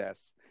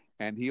Mendez,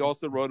 and he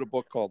also wrote a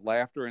book called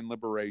Laughter and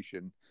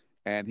Liberation,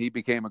 and he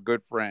became a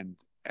good friend.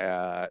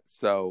 But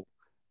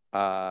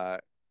I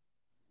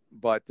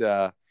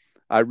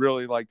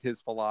really liked his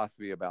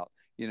philosophy about,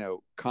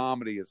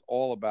 comedy is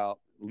all about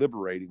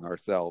liberating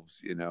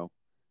ourselves,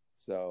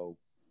 So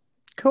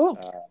cool.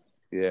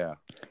 Yeah.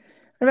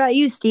 What about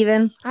you,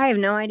 Steven? I have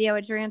no idea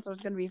what your answer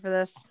is going to be for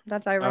this.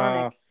 That's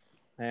ironic.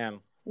 Man.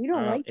 You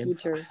don't like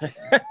teachers.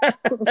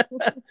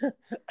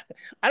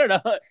 I don't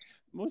know.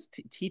 Most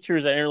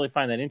teachers, I didn't really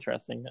find that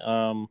interesting.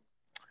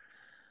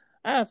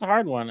 That's a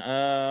hard one.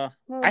 I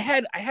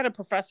had a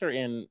professor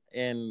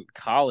in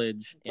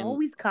college. It's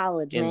always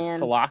college, in man.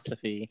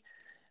 Philosophy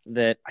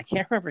that I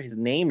can't remember his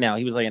name now.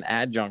 He was like an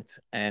adjunct,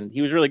 and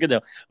he was really good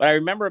though. What I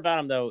remember about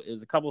him though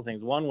is a couple of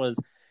things. One was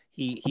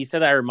he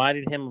said I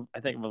reminded him,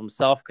 I think, of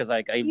himself because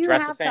I dressed the same. You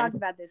have talked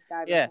about this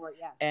guy before,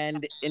 yeah.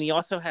 And he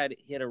also had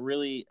a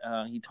really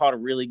he taught a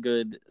really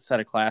good set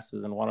of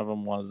classes, and one of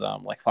them was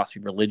like philosophy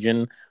of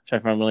religion, which I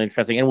found really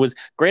interesting. And what was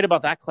great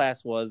about that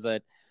class was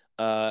that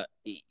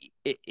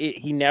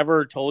he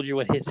never told you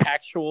what his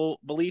actual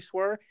beliefs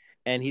were,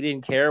 and he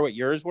didn't care what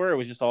yours were. It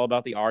was just all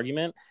about the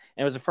argument.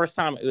 And it was the first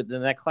time in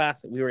that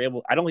class that we were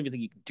able. I don't even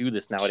think you could do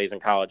this nowadays in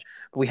college,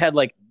 but we had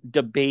like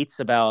debates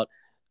about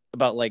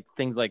like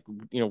things like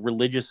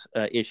religious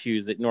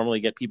issues that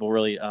normally get people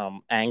really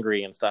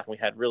angry and stuff. We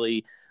had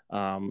really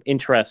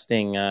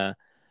interesting and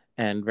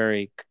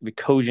very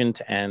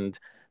cogent and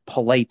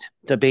polite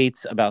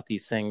debates about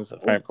these things.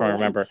 If I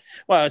remember,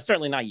 well, it's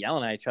certainly not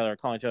yelling at each other or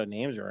calling each other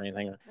names or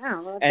anything.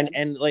 Oh,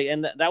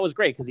 and that was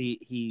great because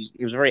he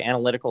was a very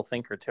analytical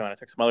thinker too. And I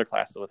took some other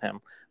classes with him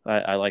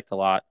that I liked a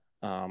lot.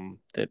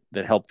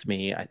 That helped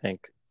me, I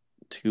think,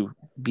 to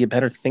be a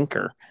better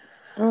thinker.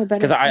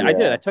 Because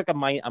I took a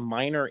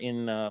minor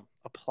in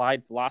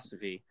applied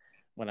philosophy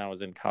when I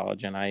was in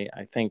college, and I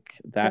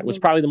think that was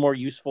probably the more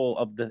useful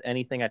of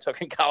anything I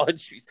took in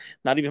college.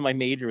 Not even my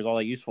major was all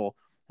that useful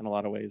in a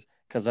lot of ways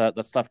because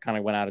that stuff kind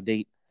of went out of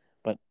date.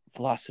 But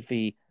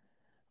philosophy,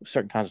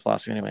 certain kinds of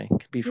philosophy anyway,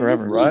 could be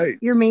forever. Right.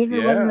 Your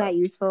major wasn't that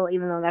useful,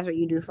 even though that's what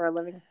you do for a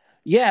living.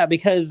 Yeah,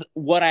 because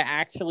what I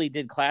actually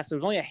did there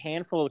was only a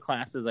handful of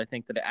classes I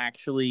think that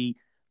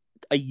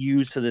I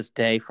use to this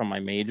day from my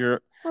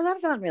major. Well,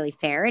 that's not really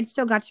fair. It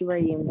still got you where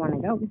you want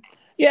to go.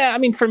 Yeah, I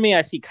mean, for me,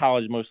 I see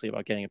college mostly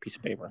about getting a piece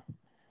of paper.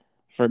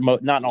 for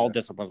not all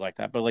disciplines like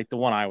that, but like the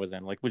one I was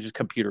in, like which is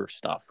computer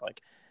stuff.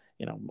 Like,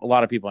 a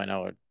lot of people I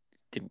know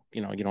didn't.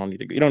 You don't need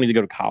to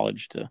go to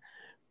college to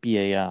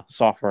be a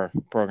software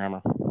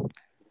programmer.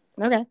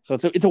 Okay. So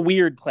it's a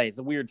weird place,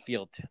 a weird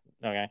field.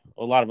 Okay,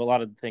 a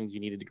lot of things you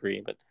need a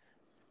degree, but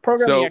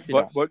programming.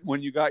 So, but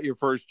when you got your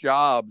first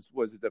jobs,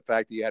 was it the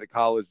fact that you had a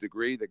college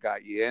degree that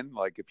got you in?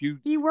 Like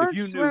he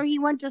works where he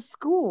went to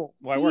school.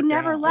 Well, he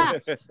never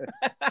left.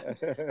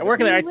 I work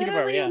in the IT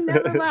department. Yeah,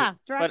 never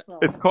left. Drexel.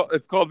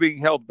 It's called being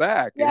held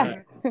back.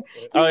 Yeah.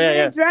 Oh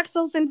yeah.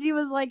 Drexel since he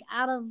was like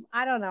out of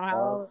I don't know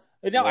how old.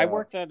 No, I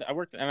worked at an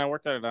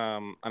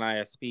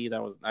ISP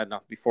that was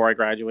not before I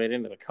graduated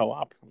into the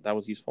co-op. That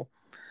was useful.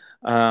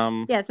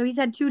 Yeah, so he's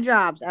had 2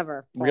 jobs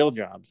ever. Paul. Real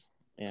jobs.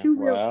 Yeah. 2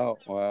 real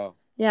jobs. Wow.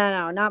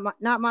 Yeah, no,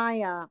 not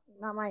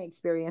my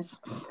experience.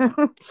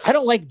 I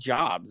don't like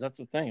jobs. That's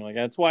the thing. Like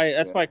that's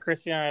why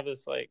Christy and I have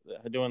this like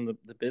doing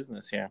the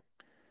business here.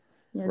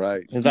 Yes.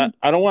 Right. Because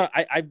I don't want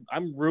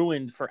I'm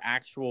ruined for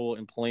actual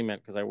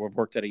employment because I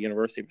worked at a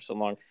university for so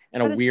long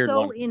and that a weird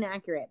so one.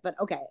 Inaccurate, but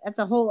okay, that's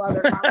a whole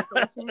other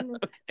conversation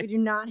we do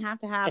not have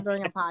to have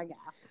during a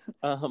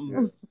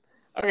podcast.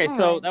 Okay,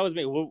 so that was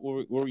me.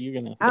 What were you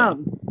gonna say?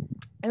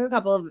 I have a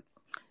couple of.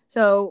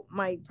 So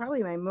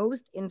probably my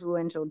most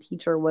influential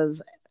teacher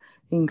was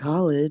in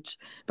college,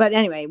 but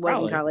anyway, in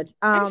college.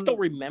 I just don't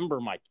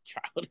remember my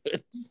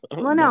childhood.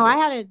 I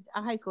had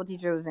a high school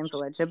teacher who was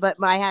influential, but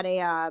I had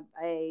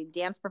a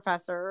dance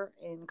professor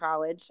in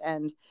college,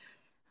 and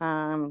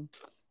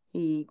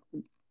he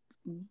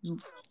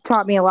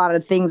taught me a lot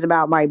of things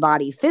about my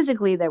body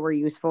physically that were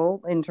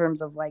useful in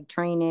terms of like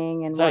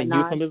training and whatnot. Is that a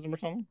euphemism or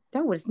something?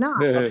 No, it's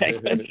not.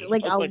 It's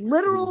like a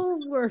literal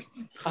word.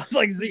 I was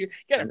like, so you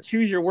gotta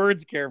choose your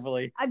words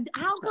carefully.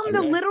 How come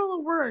the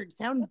literal words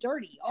sound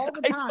dirty all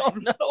the time? I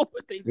don't know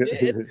what they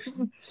did.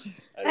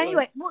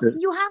 Anyway,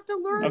 you have to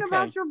learn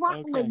about your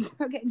body.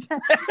 Okay.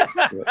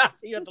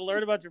 You have to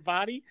learn about your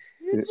body?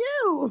 You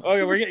do.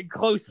 Okay, we're getting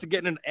close to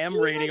getting an M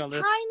rating on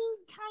this.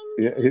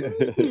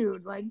 Tiny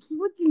dude. Like he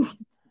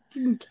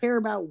didn't care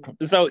about.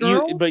 So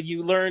girls.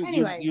 you learned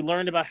you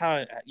learned about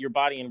how your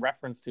body in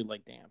reference to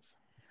like dance.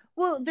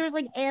 Well, there's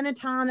like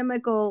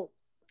anatomical.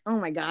 Oh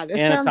my God!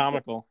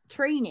 Anatomical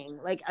training,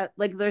 like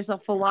there's a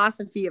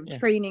philosophy of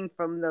training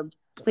from the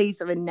place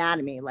of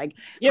anatomy, like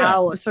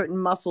how certain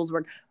muscles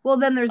work. Well,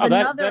 then there's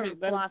another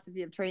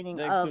philosophy of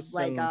training of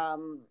like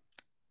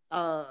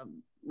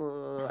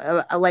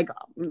like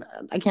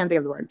I can't think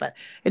of the word, but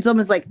it's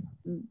almost like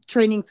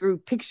training through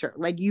picture.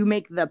 Like you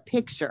make the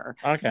picture.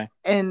 Okay.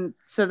 And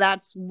so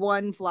that's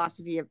one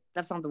philosophy of.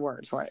 That's not the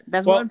words for it.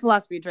 That's one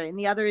philosophy of training.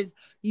 The other is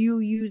you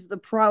use the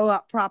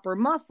proper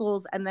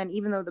muscles, and then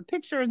even though the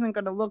picture isn't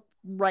going to look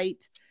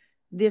right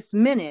this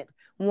minute,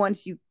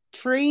 once you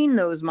train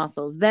those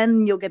muscles,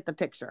 then you'll get the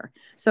picture.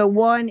 So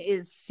one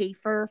is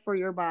safer for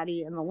your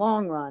body in the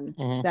long run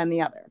than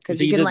the other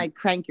because you can like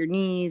crank your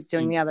knees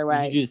doing the other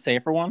way. You do the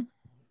safer one.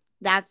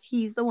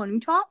 He's the one who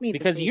taught me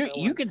because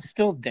you can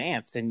still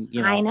dance and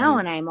I know,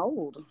 and I'm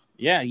old.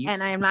 Yeah,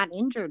 and I am not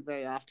injured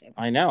very often.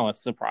 I know,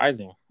 it's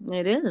surprising.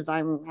 It is.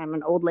 I'm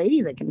an old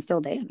lady that can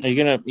still dance. Are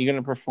you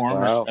gonna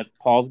perform at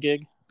Paul's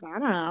gig? I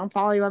don't know,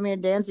 Paul. You want me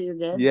to dance at your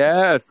gig?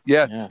 Yes.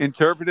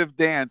 Interpretive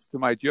dance to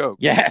my joke.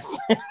 Yes.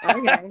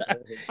 Okay.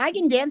 I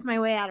can dance my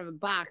way out of a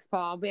box,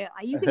 Paul. But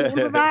you can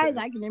improvise.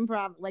 I can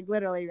improv. Like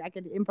literally, I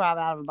could improv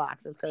out of a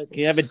box. It's crazy.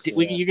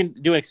 You can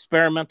do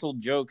experimental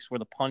jokes where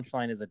the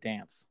punchline is a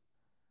dance.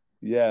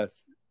 Yes.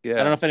 Yeah. I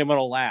don't know if anyone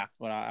will laugh,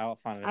 but I'll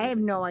find it. I have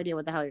no idea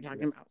what the hell you're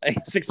talking about.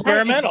 It's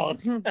experimental.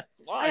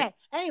 That's why. Okay.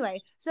 Anyway,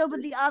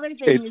 but the other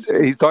thing is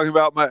he's talking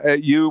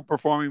about you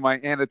performing my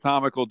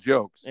anatomical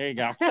jokes. There you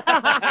go.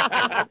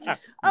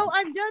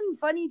 I've done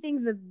funny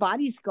things with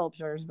body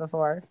sculptures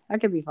before. That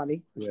could be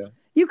funny. Yeah.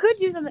 You could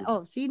do something.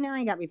 Oh, see, now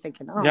you got me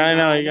thinking. Oh, yeah, I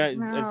know. You guys.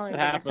 It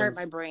happens. Hurt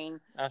my brain.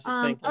 I was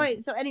just thinking. All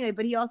right. So anyway,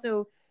 but he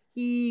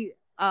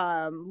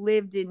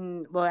lived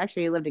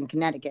in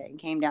Connecticut and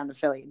came down to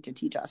Philly to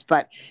teach us,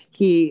 but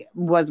he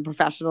was a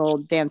professional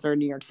dancer in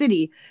New York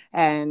City.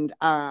 And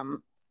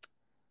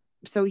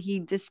so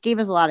he just gave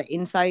us a lot of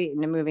insight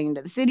into moving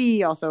into the city.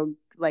 He also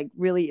like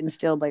really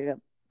instilled like a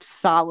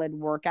solid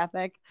work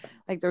ethic.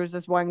 Like there was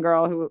this one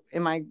girl who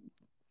in my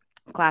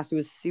class who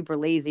was super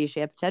lazy. She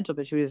had potential,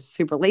 but she was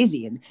super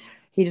lazy. And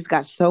he just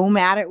got so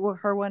mad at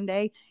her one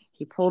day.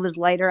 He pulled his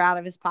lighter out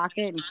of his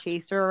pocket and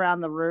chased her around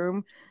the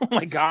room. Oh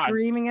my God.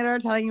 Screaming at her,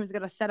 telling he was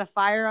going to set a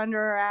fire under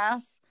her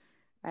ass.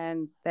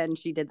 And then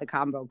she did the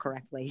combo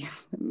correctly.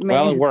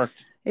 Well, it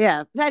worked.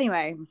 Yeah. So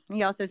anyway,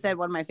 he also said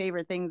one of my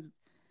favorite things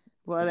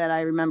that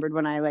I remembered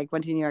when I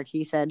went to New York.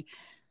 He said,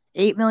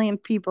 8 million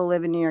people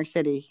live in New York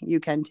City. You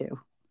can too.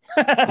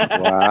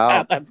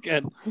 Wow. That's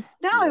good.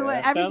 No,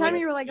 every time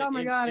you were like, oh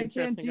my God, I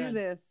can't do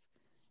this.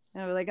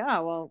 And I was like,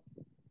 oh, well,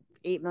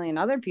 8 million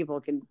other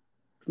people can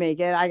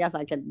make it. I guess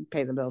I could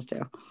pay the bills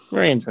too.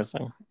 Very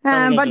interesting.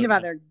 A bunch of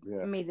other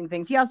amazing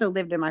things. He also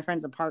lived in my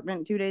friend's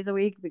apartment 2 days a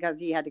week because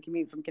he had to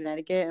commute from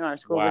Connecticut, and our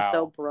school was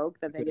so broke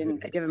that they didn't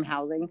give him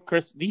housing.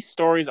 Chris, these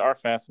stories are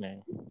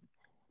fascinating.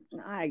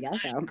 I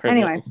guess so.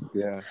 Crazy. Anyway.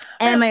 Yeah.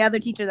 And my other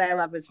teacher that I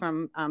love was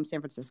from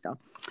San Francisco.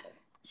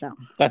 So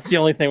that's the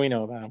only thing we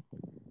know about him.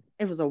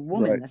 It was a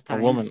woman this time.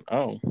 A woman.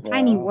 Oh.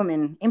 Tiny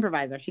woman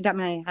improviser. She taught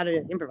me how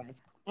to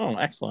improvise. Oh,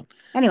 excellent.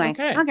 Anyway.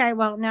 Okay.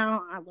 Well,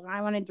 now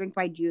I want to drink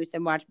my juice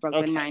and watch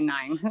Brooklyn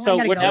Nine-Nine. So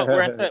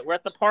we're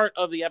at the part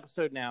of the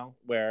episode now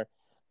where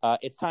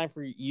it's time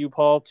for you,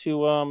 Paul,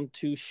 to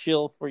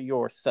shill for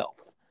yourself.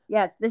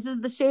 Yes, this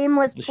is the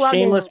shameless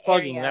plugging. Shameless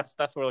plugging. Area.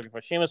 That's what we're looking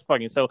for. Shameless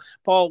plugging. So,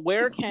 Paul,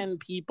 where can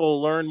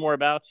people learn more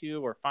about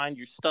you, or find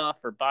your stuff,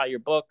 or buy your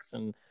books?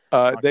 And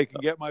they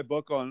can get my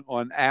book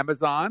on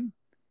Amazon.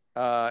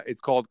 It's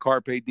called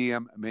Carpe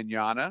Diem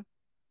Manana,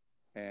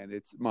 and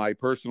it's my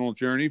personal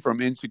journey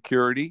from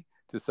insecurity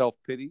to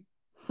self-pity.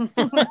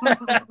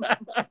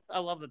 I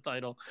love the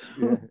title.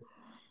 Yeah.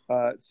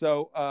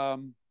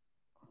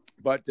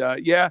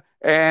 Yeah,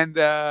 and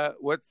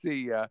let's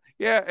see.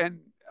 And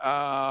do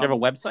you have a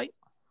website?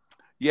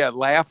 Yeah,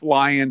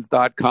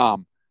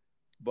 laughlions.com.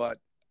 But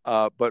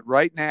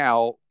right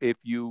now, if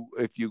you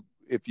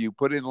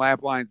put in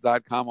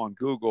laughlions.com on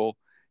Google,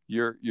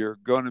 you're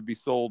going to be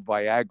sold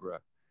Viagra.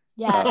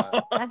 Yes,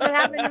 that's what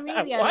happened to me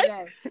the other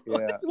day.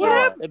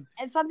 Yeah.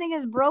 And something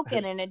is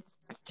broken, and it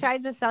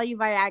tries to sell you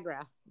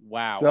Viagra.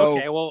 Wow. So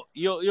okay. Well,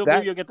 you'll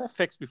get that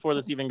fixed before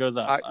this even goes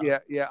up.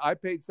 I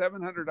paid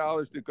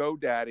 $700 to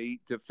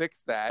GoDaddy to fix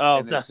that,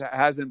 and it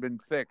hasn't been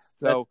fixed.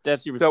 So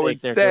that's your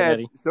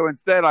mistake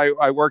instead,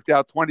 I worked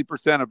out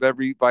 20% of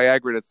every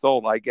Viagra that's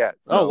sold. I get.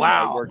 So oh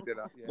wow! I worked it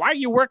out. Yeah. Why are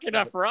you working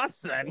up for us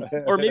then?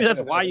 Or maybe that's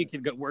why you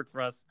can go work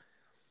for us.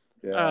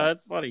 Yeah,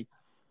 that's funny.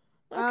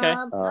 Okay.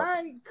 All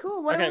right.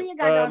 Cool. What do you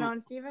got going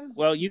on, Stephen?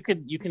 Well, you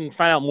can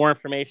find out more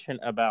information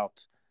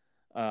about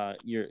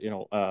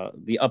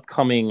the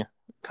upcoming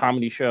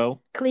comedy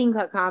show, Clean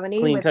Cut Comedy.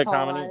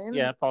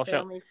 Yeah, Paul Show.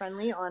 Family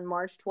friendly on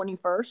March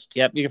 21st.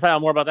 Yep, you can find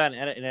out more about that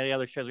and any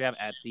other shows we have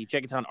at the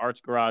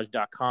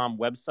JenkintownArtsGarage.com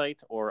website,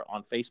 or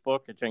on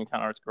Facebook at Jenkintown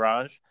Arts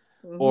Garage,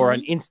 or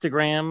on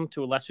Instagram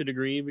to a lesser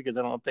degree because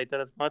I don't update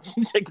that as much.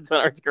 Jenkintown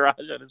Arts Garage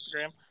on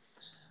Instagram.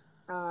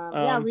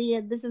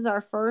 This is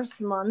our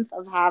first month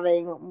of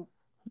having.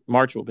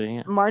 March will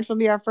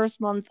be our first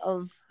month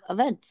of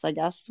events. I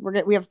guess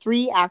we have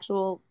 3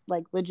 actual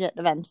legit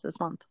events this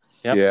month.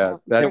 Yep. Yeah,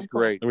 that's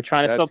great. We're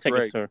trying to sell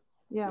tickets, sir.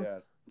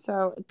 Yeah.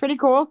 So pretty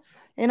cool.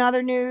 In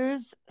other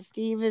news,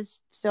 Steve is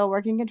still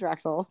working at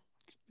Drexel.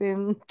 It's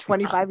been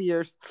 25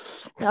 years.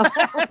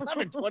 It's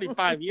been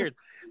 25 years.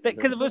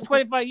 Because if it was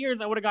 25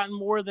 years, I would have gotten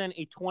more than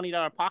a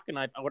 $20 pocket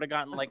knife. I would have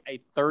gotten a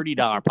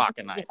 $30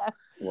 pocket knife. Yeah.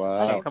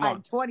 Wow. So, come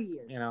on. 20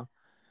 years.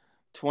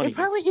 20. It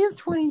probably is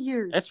 20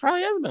 years. It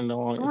probably has been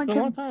long. It's been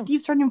a long time.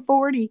 Steve's turning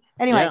 40.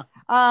 Anyway,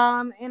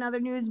 in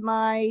other news,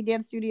 my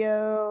dance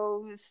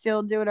studio is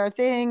still doing our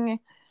thing.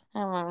 I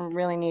don't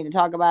really need to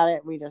talk about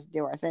it. We just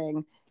do our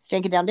thing. It's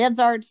Jenkintown Dance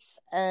Arts,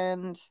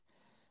 and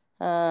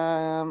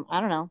I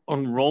don't know.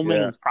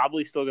 Enrollment is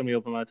probably still going to be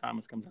open by the time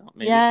this comes out.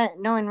 Maybe. Yeah,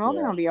 no,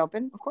 enrollment will be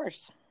open, of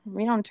course.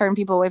 We don't turn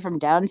people away from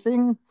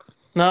dancing.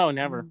 No,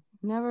 never.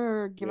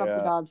 Never give up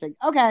the dancing.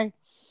 Okay.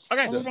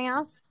 Anything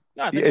else?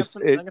 No, I think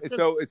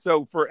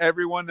so for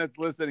everyone that's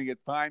listening,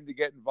 it's time to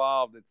get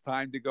involved. It's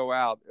time to go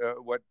out.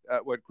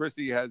 What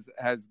Chrissy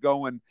has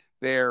going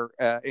there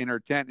in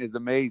her tent is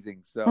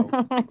amazing. So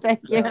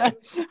thank you.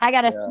 I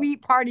got a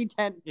sweet party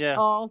tent. Yeah.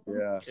 Paul.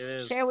 Yeah. It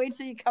is. Can't wait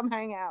till you come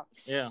hang out.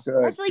 Yeah.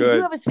 Actually,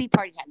 do have a sweet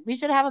party tent. We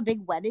should have a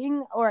big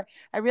wedding, or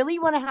I really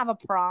want to have a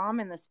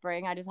prom in the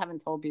spring. I just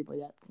haven't told people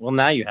yet. Well,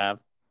 now you have.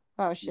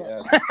 Oh shit!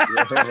 Yeah.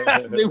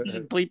 We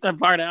should bleep that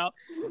part out.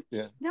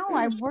 Yeah.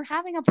 No, we're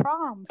having a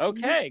prom.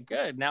 Okay,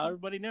 good. Now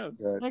everybody knows.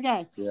 Good.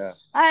 Okay. Yeah.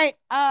 All right.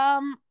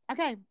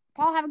 Okay.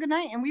 Paul, have a good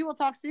night, and we will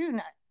talk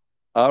soon.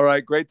 All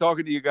right. Great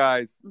talking to you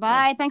guys.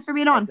 Bye. Thanks for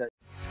being on. Okay.